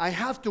 I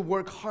have to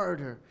work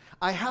harder.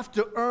 I have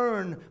to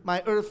earn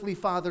my earthly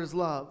father's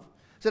love.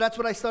 So that's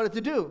what I started to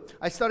do.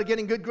 I started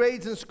getting good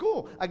grades in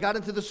school. I got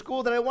into the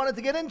school that I wanted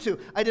to get into.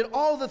 I did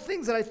all the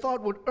things that I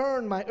thought would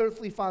earn my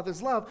earthly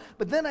father's love.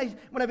 But then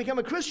when I became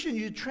a Christian,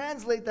 you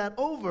translate that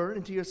over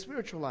into your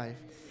spiritual life.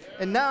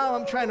 And now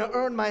I'm trying to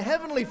earn my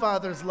heavenly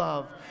father's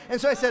love. And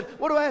so I said,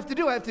 what do I have to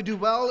do? I have to do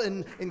well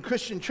in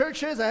Christian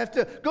churches. I have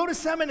to go to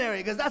seminary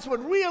because that's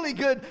what really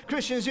good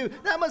Christians do.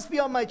 That must be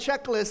on my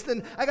checklist.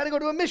 And I got to go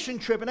to a mission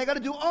trip. And I got to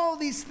do all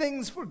these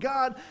things for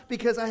God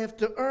because I have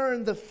to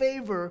earn the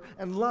favor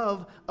and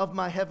love of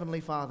my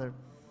heavenly Father.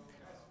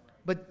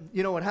 But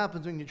you know what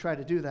happens when you try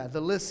to do that?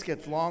 The list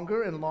gets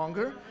longer and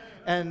longer.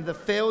 And the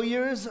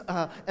failures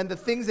and the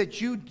things that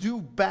you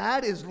do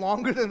bad is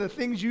longer than the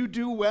things you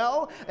do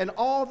well. And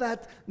all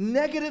that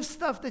negative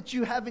stuff that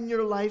you have in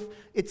your life,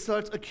 it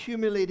starts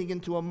accumulating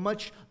into a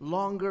much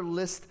longer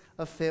list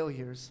of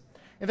failures.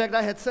 In fact,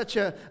 I had such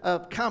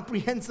a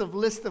comprehensive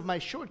list of my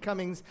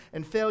shortcomings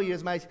and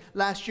failures. My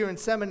last year in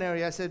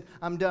seminary, I said,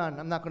 I'm done.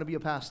 I'm not going to be a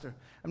pastor.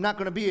 I'm not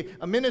going to be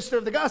a minister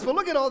of the gospel.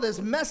 Look at all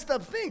this messed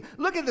up thing.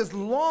 Look at this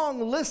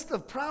long list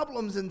of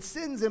problems and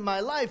sins in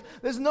my life.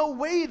 There's no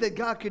way that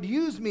God could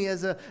use me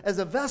as a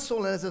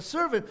vessel and as a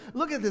servant.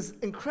 Look at this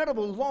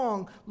incredible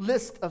long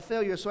list of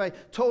failures. So I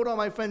told all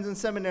my friends in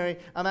seminary,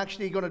 I'm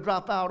actually going to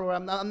drop out, or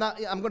I'm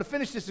going to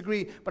finish this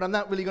degree, but I'm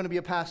not really going to be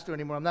a pastor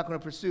anymore. I'm not going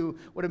to pursue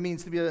what it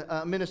means to be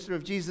a minister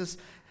of Jesus.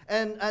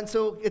 And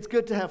so it's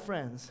good to have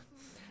friends.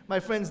 My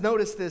friends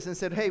noticed this and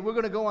said, hey, we're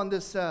going to go on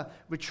this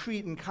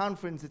retreat and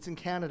conference. It's in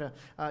Canada.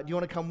 Do you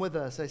want to come with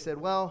us? I said,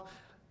 well,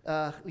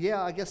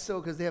 yeah, I guess so,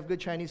 because they have good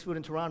Chinese food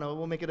in Toronto.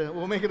 We'll make it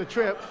a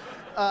trip.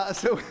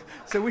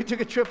 So we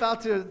took a trip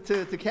out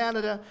to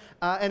Canada,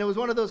 and it was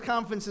one of those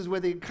conferences where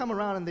they come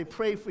around and they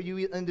pray for you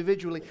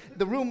individually.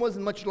 The room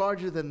wasn't much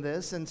larger than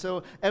this, and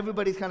so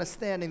everybody's kind of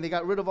standing. They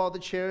got rid of all the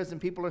chairs, and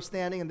people are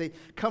standing, and they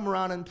come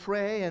around and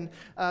pray, and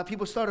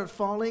people started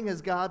falling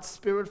as God's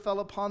Spirit fell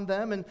upon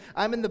them, and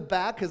I'm in the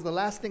back, because the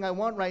last thing I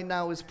want right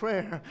now is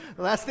prayer.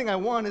 The last thing I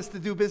want is to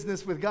do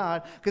business with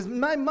God, because in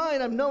my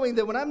mind, I'm knowing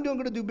that when I'm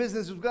going to do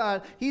business with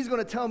God, He's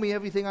going to tell me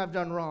everything I've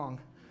done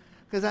wrong.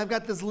 Because I've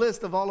got this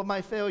list of all of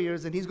my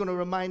failures, and He's going to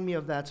remind me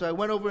of that. So I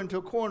went over into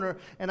a corner,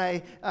 and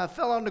I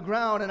fell on the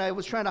ground, and I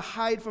was trying to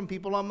hide from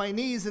people on my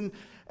knees, and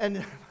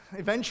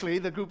eventually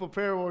the group of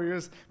prayer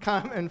warriors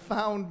come and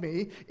found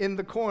me in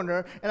the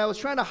corner, and I was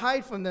trying to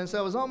hide from them, so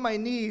I was on my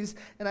knees,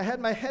 and I had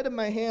my head in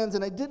my hands,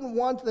 and I didn't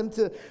want them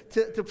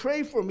to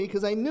pray for me,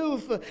 because I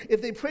knew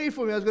if they prayed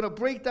for me, I was going to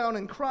break down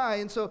and cry.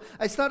 And so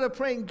I started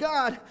praying,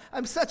 God,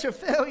 I'm such a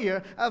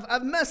failure.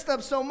 I've messed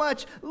up so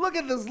much. Look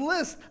at this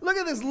list. Look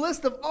at this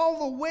list of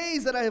all the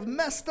ways that I have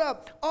messed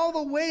up, all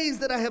the ways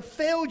that I have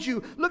failed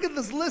you. Look at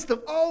this list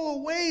of all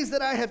the ways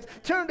that I have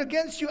turned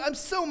against you. I'm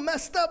so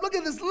messed up. Look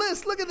at this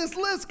list. Look at this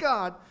list,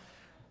 God.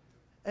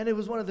 And it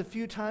was one of the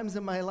few times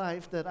in my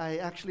life that I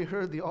actually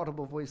heard the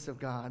audible voice of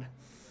God.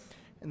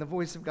 And the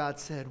voice of God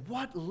said,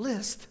 what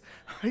list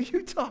are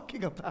you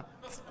talking about?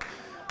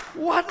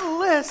 What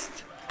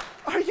list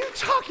are you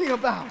talking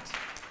about?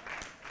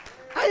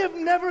 I have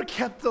never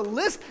kept a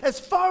list. As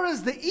far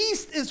as the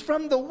east is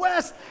from the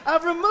west,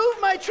 I've removed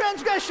my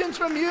transgressions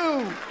from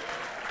you.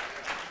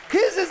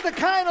 His is the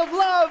kind of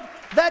love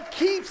that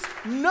keeps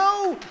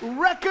no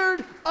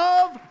record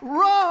of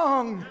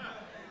wrong.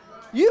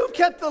 You've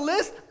kept the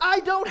list.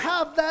 I don't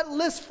have that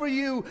list for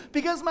you,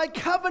 because my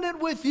covenant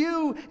with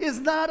you is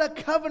not a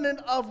covenant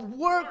of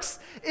works.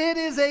 It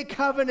is a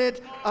covenant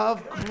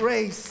of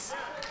grace.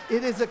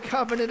 It is a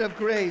covenant of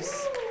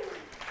grace.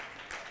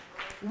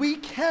 We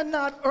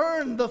cannot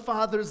earn the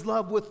Father's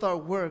love with our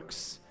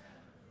works.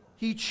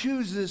 He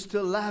chooses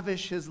to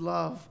lavish His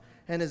love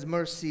and His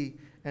mercy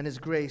and His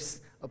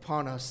grace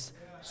upon us.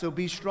 So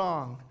be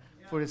strong,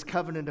 for His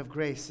covenant of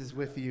grace is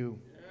with you.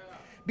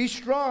 Be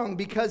strong,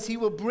 because He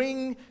will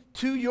bring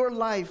to your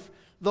life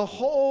the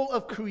whole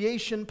of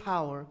creation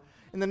power.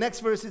 In the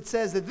next verse it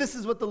says that this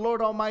is what the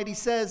Lord Almighty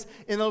says,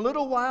 in a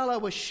little while I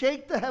will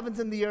shake the heavens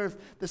and the earth,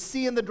 the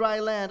sea and the dry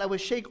land. I will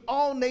shake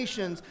all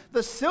nations.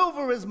 The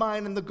silver is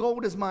mine and the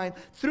gold is mine.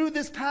 Through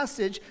this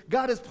passage,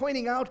 God is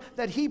pointing out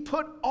that He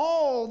put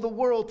all the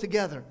world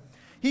together.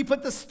 He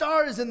put the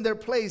stars in their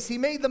place. He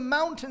made the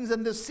mountains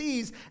and the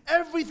seas.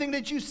 Everything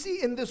that you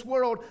see in this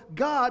world,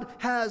 God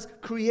has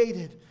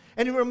created.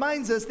 And He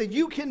reminds us that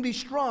you can be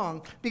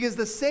strong, because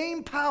the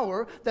same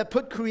power that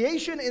put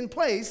creation in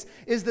place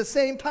is the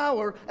same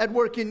power at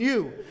work in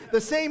you. The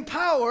same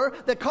power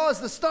that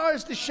caused the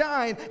stars to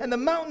shine and the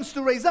mountains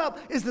to raise up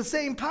is the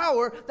same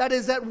power that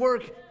is at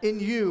work in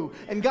you.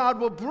 And God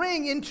will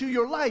bring into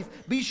your life,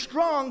 be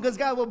strong, because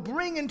God will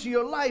bring into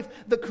your life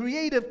the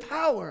creative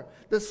power,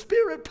 the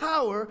spirit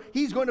power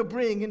He's going to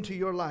bring into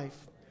your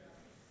life.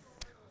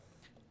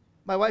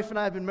 My wife and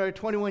I have been married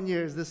 21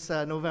 years this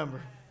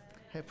November.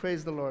 Hey,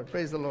 praise the Lord.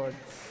 Praise the Lord.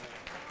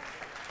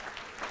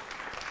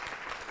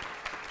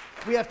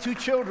 We have 2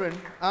 children,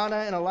 Anna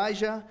and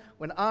Elijah.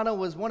 When Anna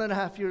was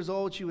 1.5 years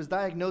old, she was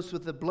diagnosed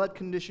with a blood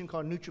condition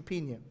called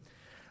neutropenia.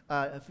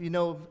 If you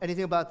know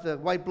anything about the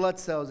white blood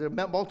cells, there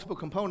are multiple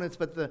components,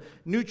 but the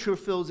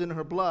neutrophils in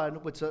her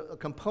blood, which is a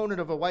component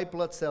of her white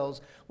blood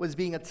cells, was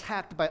being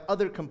attacked by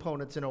other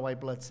components in her white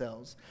blood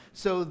cells.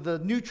 So the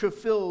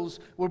neutrophils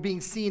were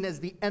being seen as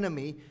the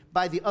enemy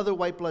by the other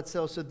white blood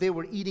cells, so they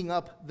were eating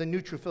up the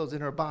neutrophils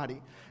in her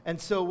body. And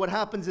so what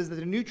happens is that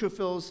the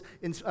neutrophils,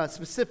 in a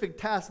specific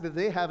task that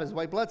they have as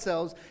white blood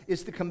cells,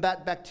 is to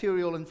combat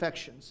bacterial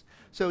infections.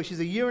 So she's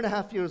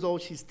 1.5 years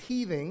old, she's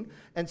teething,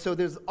 and so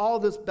there's all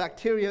this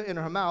bacteria in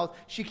her mouth.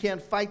 She can't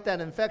fight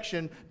that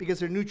infection because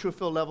her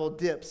neutrophil level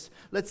dips.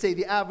 Let's say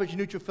the average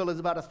neutrophil is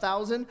about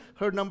 1,000,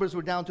 her numbers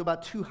were down to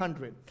about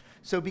 200.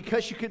 So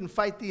because she couldn't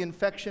fight the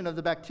infection of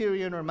the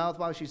bacteria in her mouth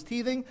while she's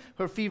teething,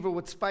 her fever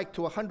would spike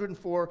to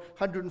 104,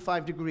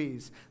 105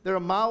 degrees. There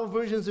are mild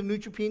versions of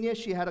neutropenia.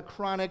 She had a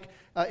chronic,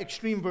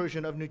 extreme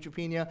version of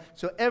neutropenia.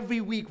 So every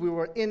week we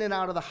were in and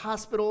out of the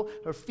hospital.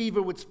 Her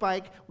fever would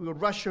spike. We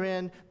would rush her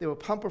in. They would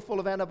pump her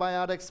full of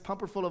antibiotics, pump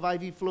her full of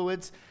IV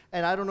fluids.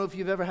 And I don't know if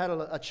you've ever had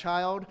a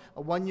child,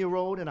 a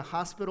 1-year-old in a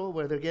hospital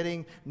where they're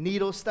getting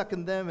needles stuck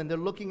in them and they're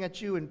looking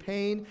at you in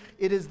pain.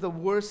 It is the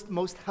worst,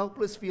 most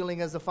helpless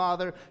feeling as a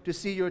father to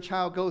see your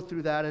child go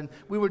through that. And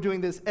we were doing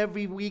this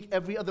every week,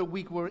 every other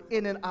week. We're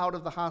in and out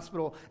of the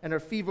hospital, and her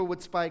fever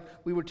would spike.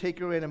 We would take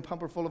her in and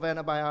pump her full of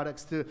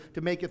antibiotics to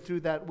make it through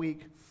that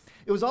week.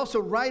 It was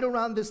also right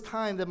around this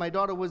time that my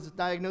daughter was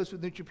diagnosed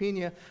with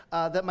neutropenia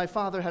that my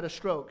father had a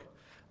stroke.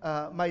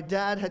 My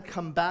dad had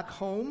come back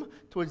home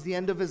towards the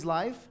end of his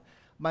life.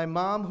 My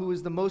mom, who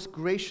is the most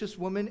gracious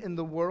woman in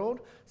the world,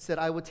 said,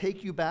 I will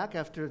take you back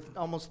after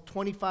almost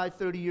 25,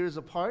 30 years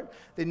apart.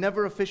 They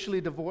never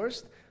officially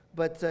divorced,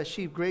 but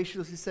she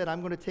graciously said,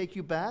 I'm going to take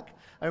you back.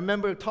 I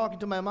remember talking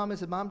to my mom and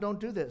said, Mom, don't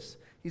do this.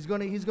 It's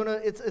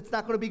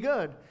not going to be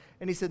good.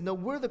 And he said, no,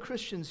 we're the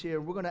Christians here.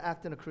 We're going to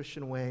act in a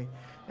Christian way.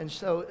 And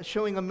so,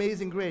 showing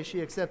amazing grace, she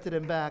accepted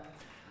him back.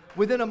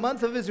 Within a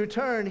month of his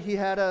return, he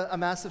had a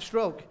massive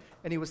stroke,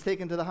 and he was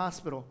taken to the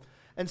hospital.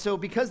 And so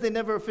because they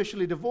never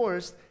officially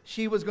divorced,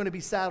 she was going to be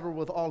saddled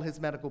with all his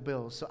medical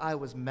bills. So I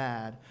was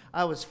mad.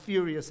 I was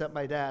furious at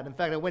my dad. In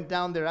fact, I went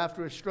down there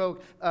after a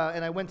stroke,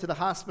 and I went to the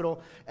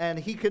hospital, and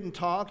he couldn't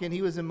talk, and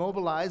he was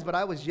immobilized, but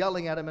I was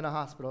yelling at him in the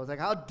hospital. I was like,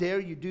 how dare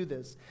you do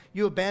this?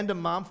 You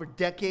abandoned mom for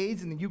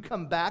decades, and then you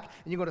come back,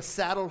 and you're going to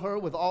saddle her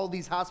with all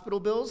these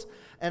hospital bills?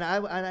 And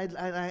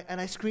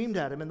I screamed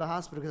at him in the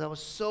hospital because I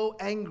was so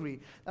angry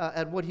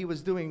at what he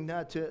was doing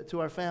to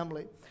our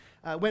family.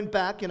 I went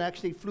back and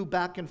actually flew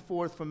back and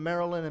forth from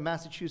Maryland and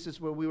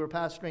Massachusetts, where we were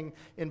pastoring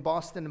in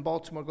Boston and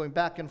Baltimore, going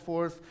back and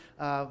forth.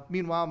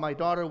 Meanwhile, my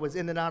daughter was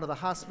in and out of the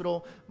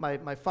hospital.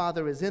 My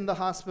father is in the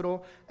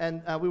hospital,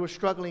 and we were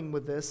struggling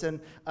with this.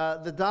 And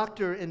the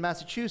doctor in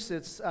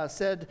Massachusetts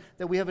said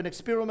that we have an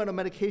experimental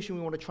medication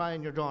we want to try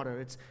on your daughter.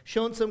 It's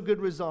shown some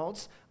good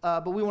results,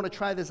 but we want to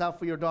try this out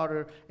for your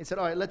daughter. And said,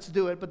 all right, let's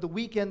do it. But the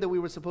weekend that we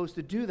were supposed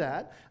to do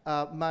that,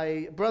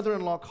 my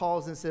brother-in-law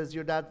calls and says,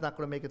 your dad's not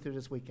going to make it through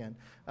this weekend.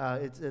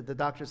 The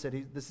doctor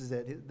said, this is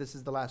it. This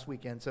is the last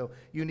weekend, so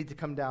you need to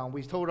come down.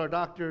 We told our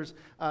doctors,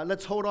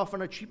 let's hold off on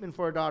our treatment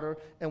for our daughter,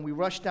 and we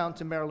rushed down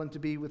to Maryland to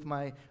be with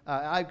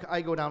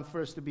I go down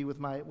first to be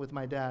with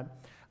my dad.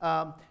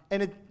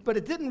 But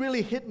it didn't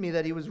really hit me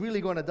that he was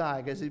really going to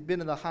die, because he'd been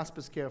in the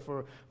hospice care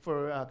for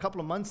a couple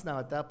of months now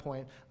at that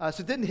point.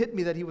 So it didn't hit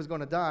me that he was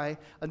going to die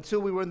until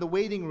we were in the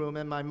waiting room,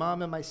 and my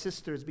mom and my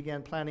sisters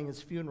began planning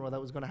his funeral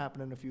that was going to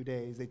happen in a few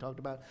days. They talked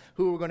about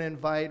who we're going to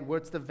invite,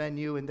 what's the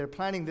venue, and they're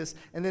planning this.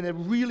 And then it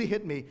really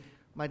hit me,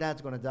 my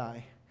dad's going to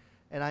die.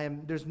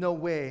 And there's no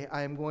way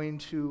I am going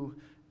to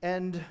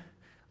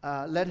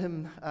let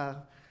him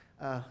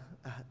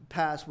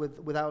pass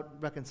without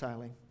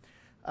reconciling.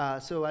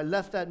 So I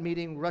left that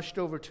meeting, rushed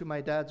over to my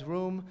dad's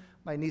room.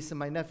 My niece and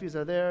my nephews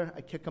are there.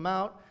 I kick them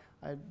out.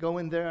 I go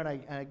in there and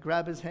I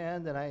grab his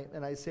hand and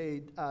I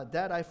say,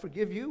 Dad, I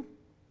forgive you,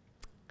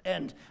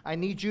 and I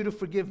need you to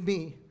forgive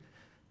me,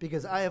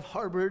 because I have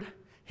harbored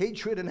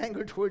hatred and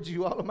anger towards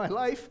you all of my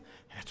life,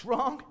 and it's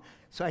wrong.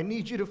 So I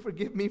need you to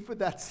forgive me for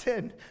that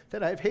sin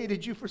that I've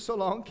hated you for so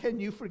long. Can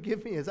you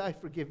forgive me as I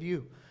forgive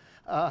you?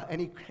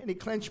 And he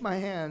clenched my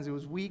hands. It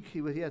was weak. He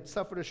had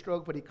suffered a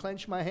stroke, but he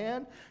clenched my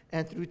hand,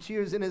 and through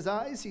tears in his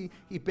eyes,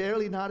 he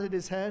barely nodded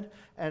his head.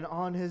 And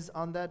on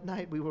that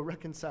night, we were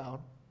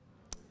reconciled.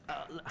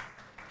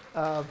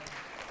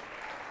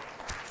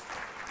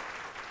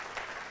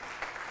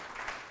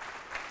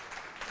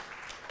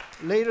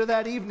 Later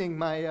that evening,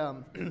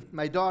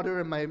 my daughter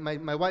and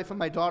my wife and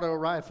my daughter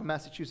arrived from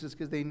Massachusetts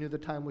because they knew the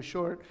time was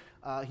short.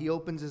 He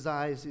opens his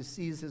eyes. He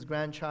sees his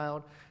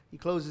grandchild. He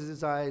closes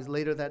his eyes.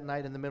 Later that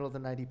night, in the middle of the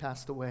night, he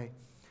passed away.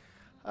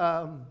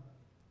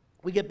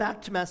 We get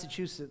back to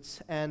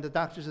Massachusetts, and the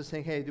doctors are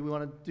saying, hey, do we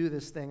want to do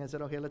this thing? I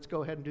said, okay, let's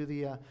go ahead and do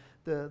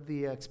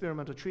the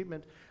experimental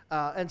treatment.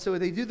 And so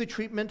they do the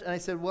treatment, and I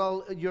said,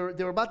 well, they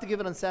were about to give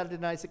it on Saturday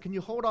night. I said, can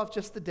you hold off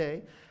just a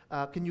day?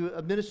 Can you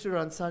administer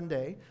on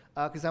Sunday?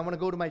 Because I want to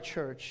go to my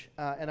church,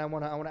 and I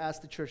want to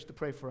ask the church to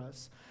pray for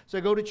us. So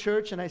I go to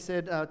church, and I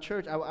said,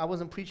 church, I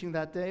wasn't preaching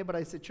that day, but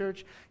I said,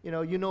 church,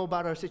 you know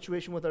about our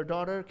situation with our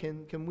daughter.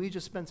 Can we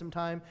just spend some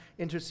time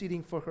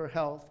interceding for her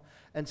health?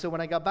 And so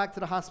when I got back to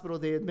the hospital,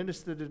 they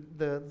administered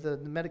the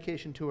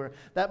medication to her.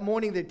 That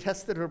morning, they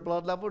tested her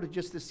blood level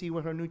just to see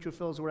where her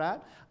neutrophils were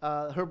at.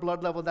 Her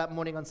blood level that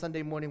morning, on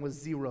Sunday morning, was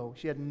 0.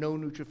 She had no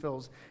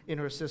neutrophils in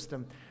her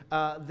system.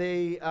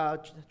 They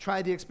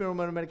tried the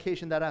experimental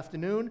medication that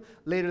afternoon.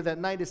 Later that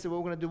night, they said, well,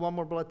 we're going to do one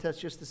more blood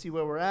test just to see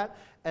where we're at.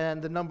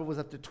 And the number was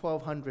up to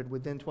 1,200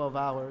 within 12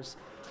 hours.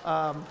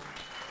 And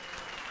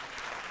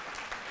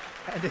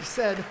they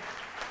said,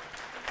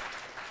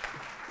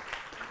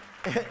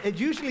 it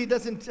usually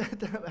doesn't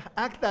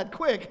act that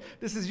quick.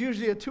 This is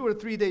usually a 2 or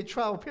 3 day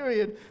trial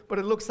period, but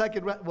it looks like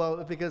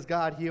because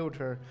God healed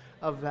her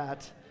of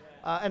that.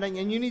 And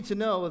you need to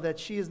know that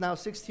she is now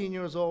 16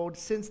 years old.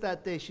 Since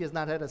that day, she has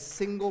not had a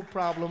single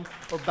problem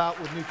or bout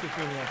with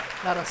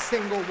neutropenia. Not a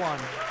single one.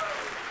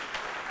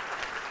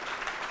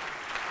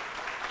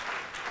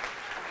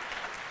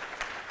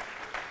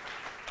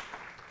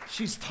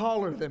 She's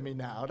taller than me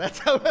now. That's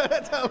how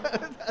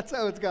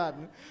it's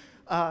gotten.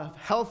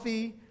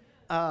 Healthy.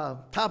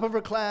 Top of her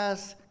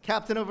class,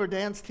 captain of her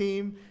dance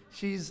team.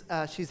 She's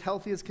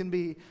healthy as can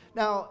be.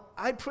 Now,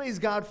 I praise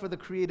God for the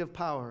creative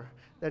power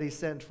that He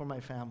sent for my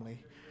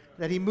family,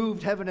 that He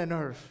moved heaven and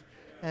earth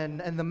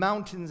and the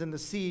mountains and the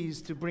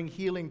seas to bring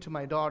healing to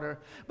my daughter.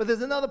 But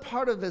there's another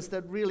part of this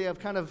that really I've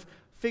kind of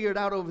figured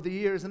out over the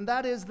years, and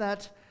that is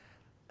that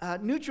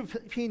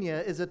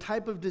neutropenia is a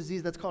type of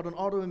disease that's called an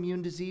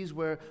autoimmune disease,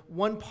 where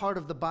one part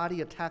of the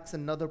body attacks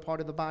another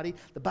part of the body.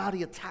 The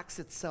body attacks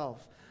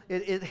itself.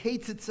 It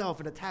hates itself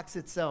and attacks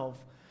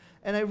itself.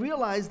 And I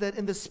realized that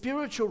in the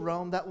spiritual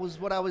realm, that was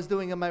what I was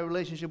doing in my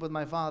relationship with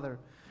my father.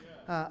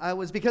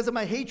 Because of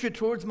my hatred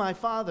towards my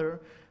father,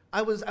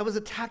 I was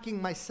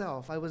attacking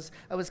myself. I was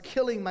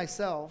killing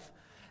myself.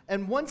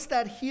 And once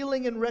that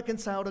healing and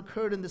reconcile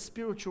occurred in the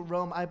spiritual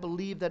realm, I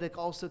believe that it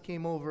also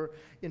came over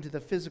into the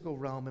physical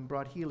realm and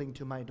brought healing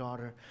to my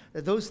daughter.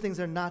 That those things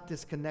are not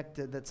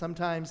disconnected, that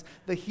sometimes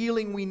the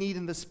healing we need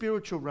in the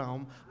spiritual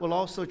realm will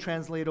also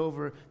translate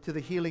over to the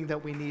healing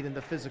that we need in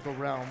the physical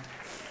realm.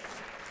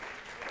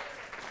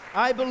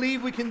 I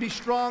believe we can be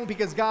strong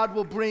because God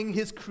will bring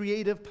His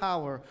creative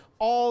power,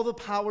 all the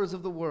powers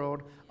of the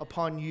world,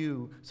 upon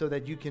you so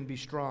that you can be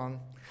strong.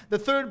 The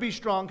third be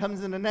strong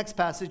comes in the next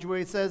passage where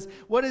it says,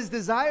 what is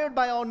desired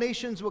by all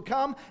nations will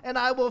come, and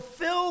I will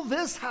fill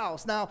this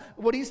house. Now,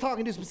 what he's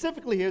talking to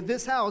specifically here,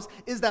 this house,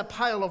 is that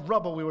pile of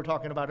rubble we were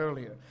talking about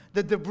earlier.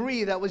 The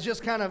debris that was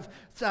just kind of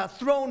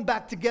thrown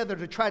back together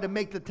to try to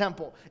make the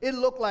temple. It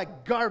looked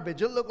like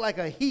garbage. It looked like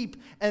a heap.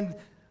 And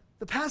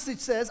the passage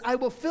says, I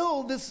will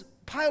fill this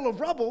pile of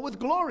rubble with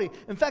glory.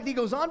 In fact, he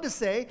goes on to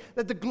say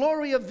that the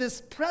glory of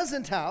this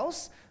present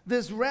house,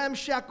 this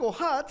ramshackle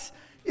hut,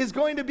 is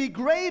going to be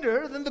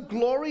greater than the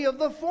glory of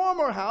the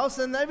former house.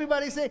 And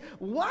everybody say,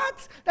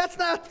 what? That's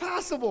not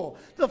possible.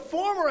 The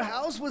former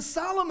house was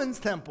Solomon's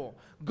temple.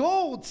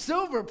 Gold,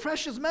 silver,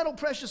 precious metal,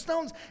 precious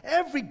stones,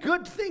 every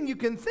good thing you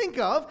can think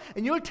of.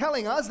 And you're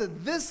telling us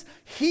that this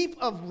heap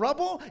of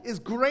rubble is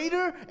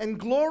greater in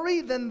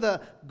glory than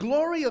the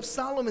glory of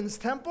Solomon's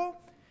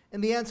temple?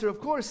 And the answer, of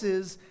course,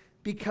 is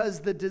because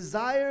the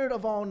desired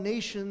of all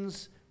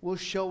nations will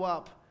show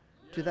up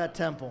to that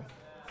temple.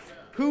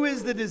 Who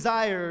is the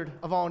desired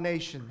of all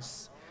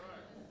nations?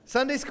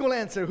 Sunday school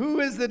answer. Who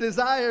is the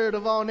desired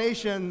of all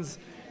nations?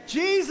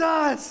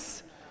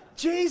 Jesus!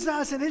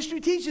 Jesus. And history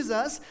teaches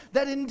us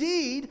that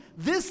indeed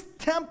this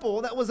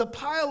temple that was a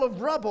pile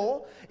of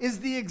rubble is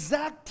the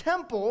exact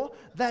temple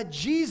that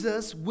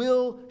Jesus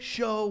will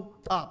show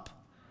up.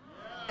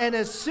 And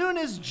as soon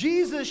as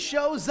Jesus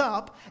shows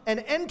up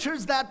and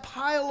enters that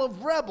pile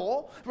of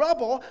rubble,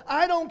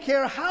 I don't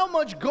care how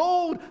much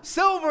gold,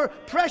 silver,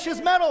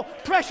 precious metal,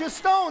 precious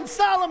stones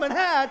Solomon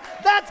had,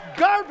 that's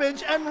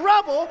garbage and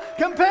rubble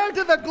compared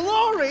to the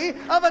glory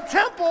of a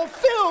temple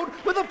filled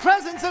with the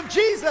presence of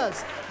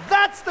Jesus.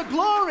 That's the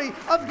glory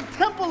of the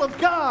temple of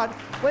God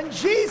when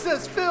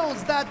Jesus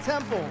fills that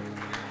temple.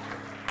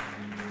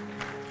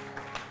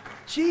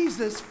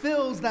 Jesus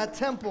fills that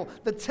temple,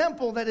 the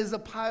temple that is a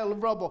pile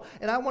of rubble.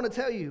 And I want to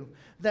tell you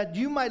that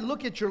you might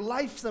look at your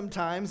life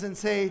sometimes and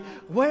say,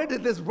 where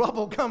did this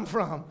rubble come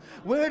from?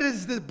 Where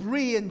does the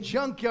debris and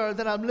junkyard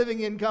that I'm living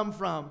in come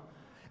from?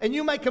 And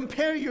you might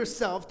compare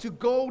yourself to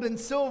gold and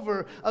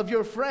silver of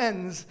your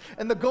friends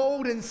and the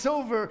gold and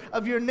silver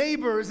of your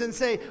neighbors and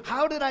say,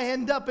 how did I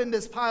end up in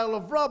this pile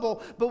of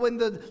rubble? But when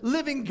the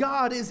living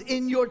God is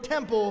in your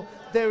temple,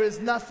 there is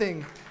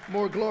nothing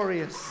more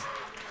glorious.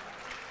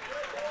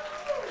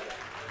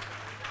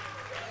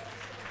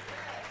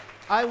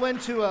 I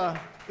went to an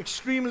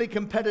extremely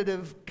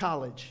competitive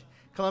college,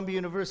 Columbia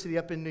University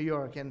up in New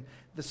York, and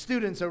the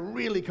students are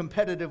really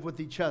competitive with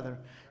each other.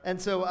 And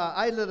so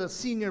I led a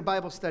senior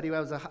Bible study.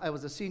 I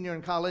was a senior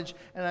in college,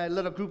 and I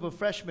led a group of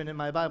freshmen in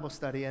my Bible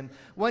study. And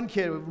one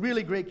kid, a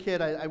really great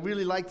kid, I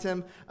really liked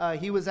him.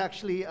 He was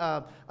actually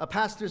a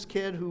pastor's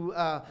kid who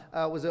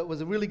was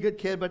a really good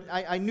kid, but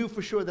I knew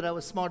for sure that I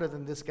was smarter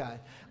than this guy.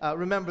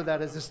 Remember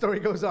that as the story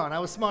goes on. I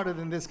was smarter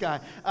than this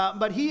guy.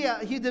 But he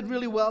did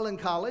really well in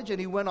college, and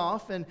he went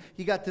off, and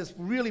he got this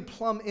really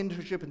plum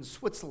internship in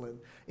Switzerland,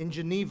 in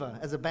Geneva,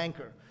 as a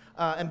banker.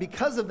 And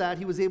because of that,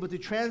 he was able to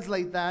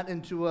translate that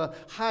into a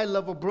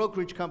high-level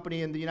brokerage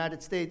company in the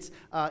United States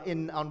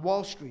on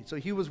Wall Street. So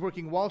he was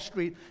working Wall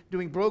Street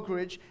doing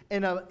brokerage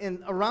in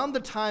around the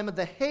time of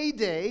the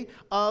heyday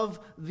of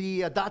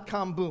the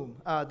dot-com boom,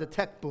 the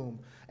tech boom.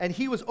 And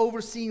he was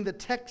overseeing the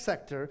tech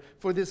sector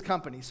for this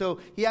company. So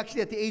he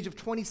actually, at the age of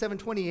 27,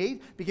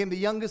 28, became the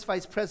youngest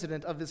vice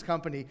president of this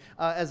company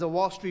as a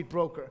Wall Street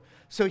broker.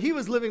 So he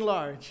was living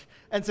large.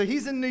 And so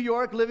he's in New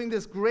York living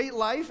this great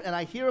life, and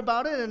I hear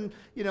about it, and,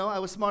 you know, I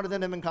was smarter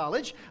than him in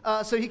college.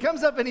 So he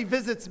comes up and he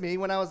visits me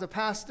when I was a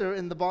pastor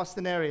in the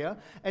Boston area,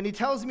 and he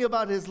tells me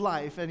about his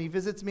life, and he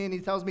visits me and he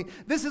tells me,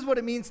 this is what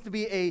it means to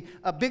be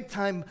a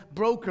big-time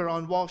broker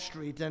on Wall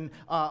Street, and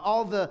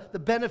all the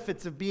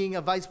benefits of being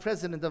a vice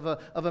president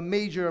of a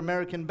major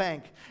American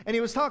bank. And he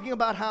was talking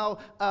about how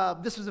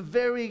this was a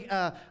very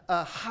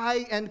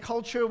high-end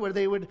culture where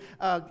they would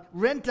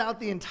rent out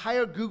the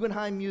entire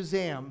Guggenheim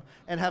Museum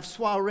and have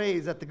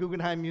soirees at the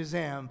Guggenheim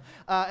Museum.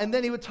 And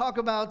then he would talk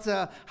about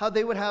how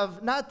they would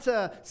have not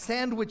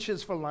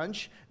sandwiches for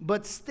lunch,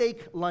 but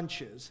steak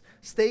lunches.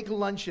 Steak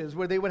lunches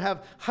where they would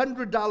have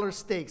 $100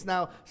 steaks.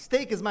 Now,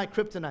 steak is my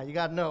kryptonite, you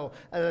gotta know.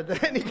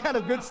 Any kind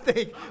of good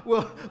steak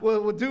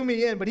will do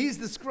me in. But he's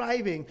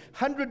describing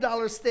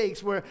 $100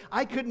 steaks where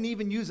I couldn't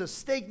even use a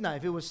steak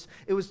knife. It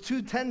was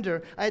too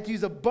tender. I had to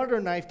use a butter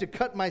knife to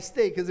cut my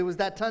steak because it was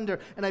that tender.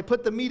 And I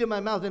put the meat in my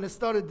mouth and it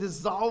started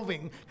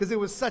dissolving because it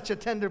was such a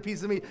tender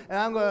piece of meat. And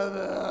I'm going,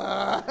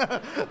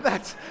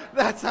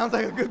 that sounds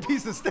like a good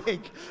piece of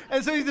steak.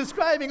 And so he's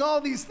describing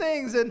all these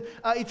things. And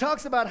he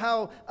talks about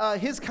how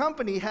his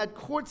company had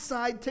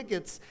courtside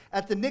tickets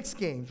at the Knicks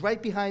games,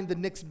 right behind the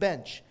Knicks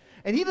bench.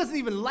 And he doesn't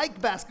even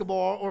like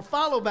basketball or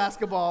follow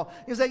basketball.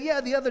 He was like,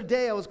 yeah, the other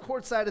day I was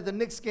courtside at the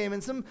Knicks game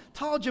and some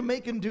tall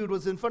Jamaican dude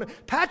was in front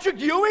of Patrick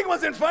Ewing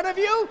was in front of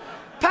you?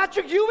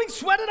 Patrick Ewing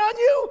sweated on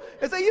you?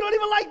 It's like, you don't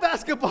even like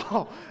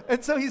basketball.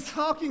 And so he's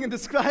talking and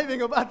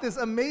describing about this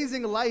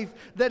amazing life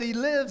that he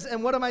lives.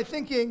 And what am I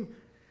thinking?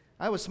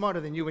 I was smarter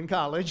than you in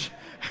college.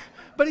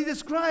 But he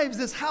describes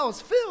this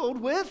house filled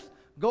with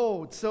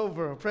gold,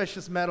 silver,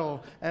 precious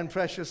metal, and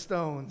precious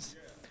stones.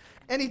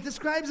 And he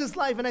describes his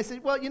life, and I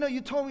said, well,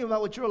 you told me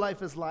about what your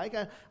life is like.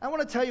 I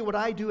want to tell you what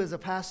I do as a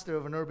pastor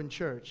of an urban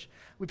church.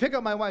 We pick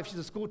up my wife, she's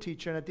a school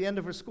teacher, and at the end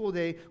of her school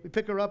day, we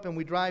pick her up and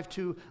we drive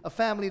to a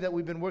family that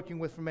we've been working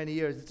with for many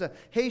years. It's a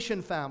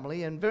Haitian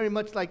family, and very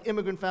much like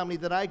immigrant family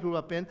that I grew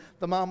up in.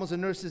 The mom was a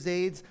nurse's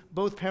aide.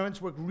 Both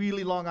parents worked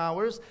really long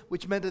hours,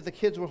 which meant that the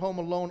kids were home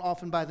alone,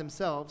 often by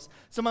themselves.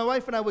 So my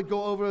wife and I would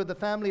go over with the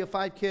family of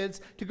 5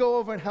 kids to go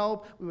over and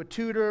help. We would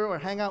tutor or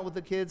hang out with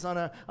the kids on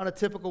a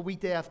typical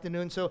weekday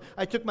afternoon. So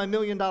I took my $1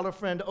 million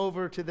friend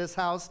over to this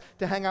house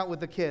to hang out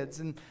with the kids.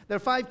 And there are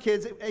 5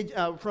 kids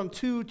from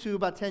 2 to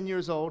about 10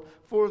 years old.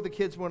 4 of the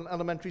kids were in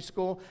elementary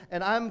school.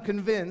 And I'm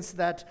convinced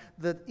that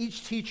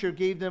each teacher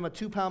gave them a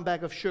 2-pound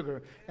bag of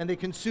sugar. And they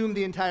consumed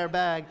the entire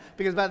bag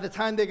because by the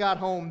time they got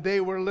home, they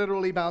were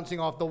literally bouncing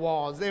off the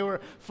walls. They were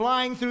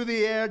flying through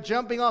the air,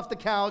 jumping off the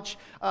couch.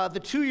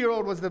 The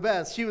 2-year-old was the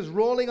best. She was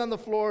rolling on the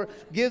floor,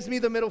 gives me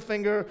the middle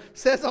finger,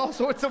 says all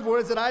sorts of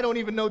words that I don't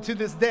even know to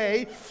this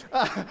day.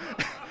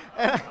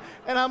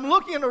 And I'm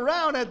looking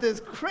around at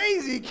this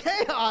crazy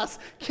chaos,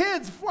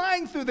 kids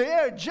flying through the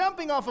air,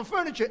 jumping off of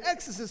furniture,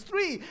 Exorcist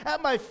 3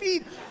 at my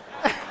feet.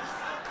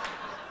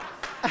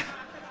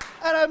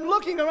 And I'm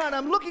looking around,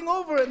 I'm looking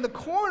over in the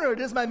corner,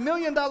 there's my $1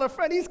 million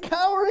friend, he's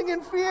cowering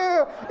in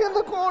fear in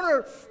the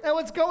corner. And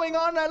what's going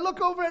on, and I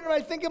look over it and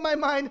I think in my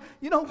mind,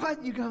 you know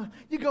what, you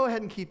go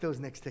ahead and keep those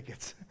Knicks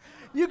tickets.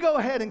 You go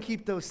ahead and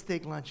keep those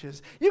steak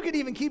lunches. You could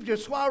even keep your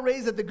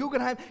soirees at the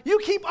Guggenheim. You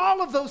keep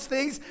all of those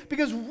things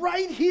because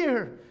right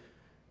here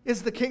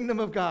is the kingdom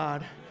of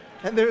God.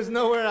 And there's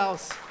nowhere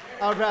else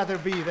I'd rather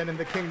be than in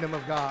the kingdom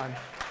of God.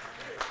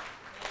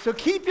 So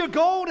keep your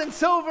gold and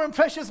silver and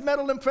precious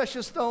metal and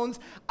precious stones.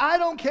 I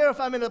don't care if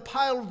I'm in a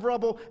pile of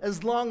rubble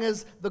as long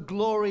as the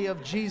glory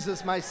of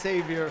Jesus, my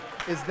Savior,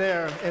 is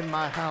there in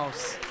my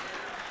house.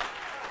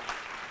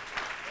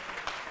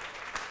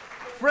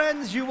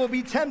 Friends, you will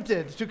be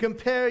tempted to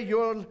compare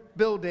your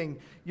building,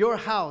 your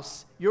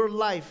house, your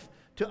life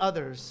to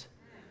others.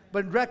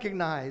 But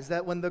recognize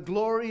that when the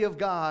glory of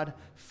God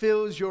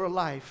fills your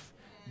life,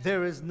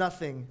 there is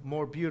nothing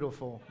more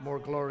beautiful, more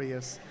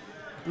glorious.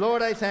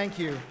 Lord, I thank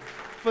you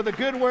for the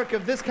good work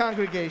of this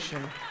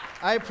congregation.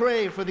 I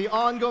pray for the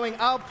ongoing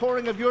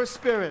outpouring of your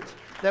Spirit,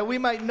 that we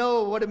might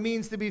know what it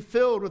means to be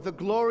filled with the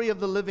glory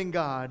of the living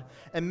God.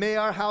 And may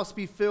our house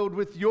be filled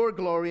with your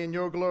glory and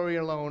your glory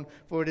alone.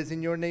 For it is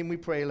in your name we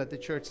pray. Let the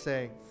church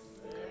say,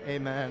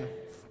 amen.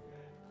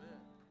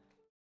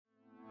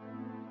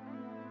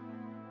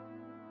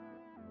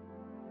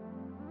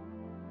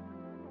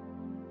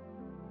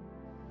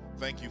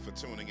 Thank you for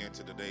tuning in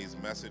to today's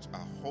message.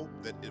 I hope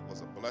that it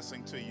was a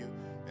blessing to you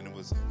and it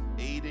was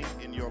aiding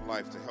in your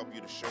life to help you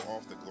to show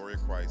off the glory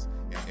of Christ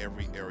in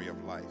every area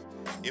of life.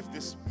 If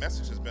this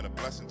message has been a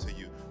blessing to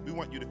you, we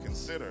want you to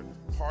consider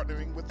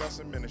partnering with us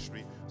in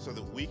ministry so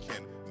that we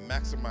can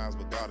maximize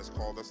what God has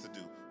called us to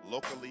do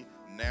locally,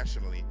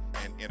 nationally,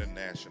 and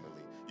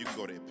internationally. You can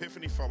go to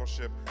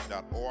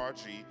epiphanyfellowship.org,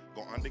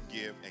 go under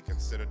Give, and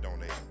consider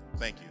donating.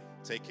 Thank you.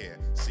 Take care.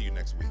 See you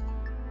next week.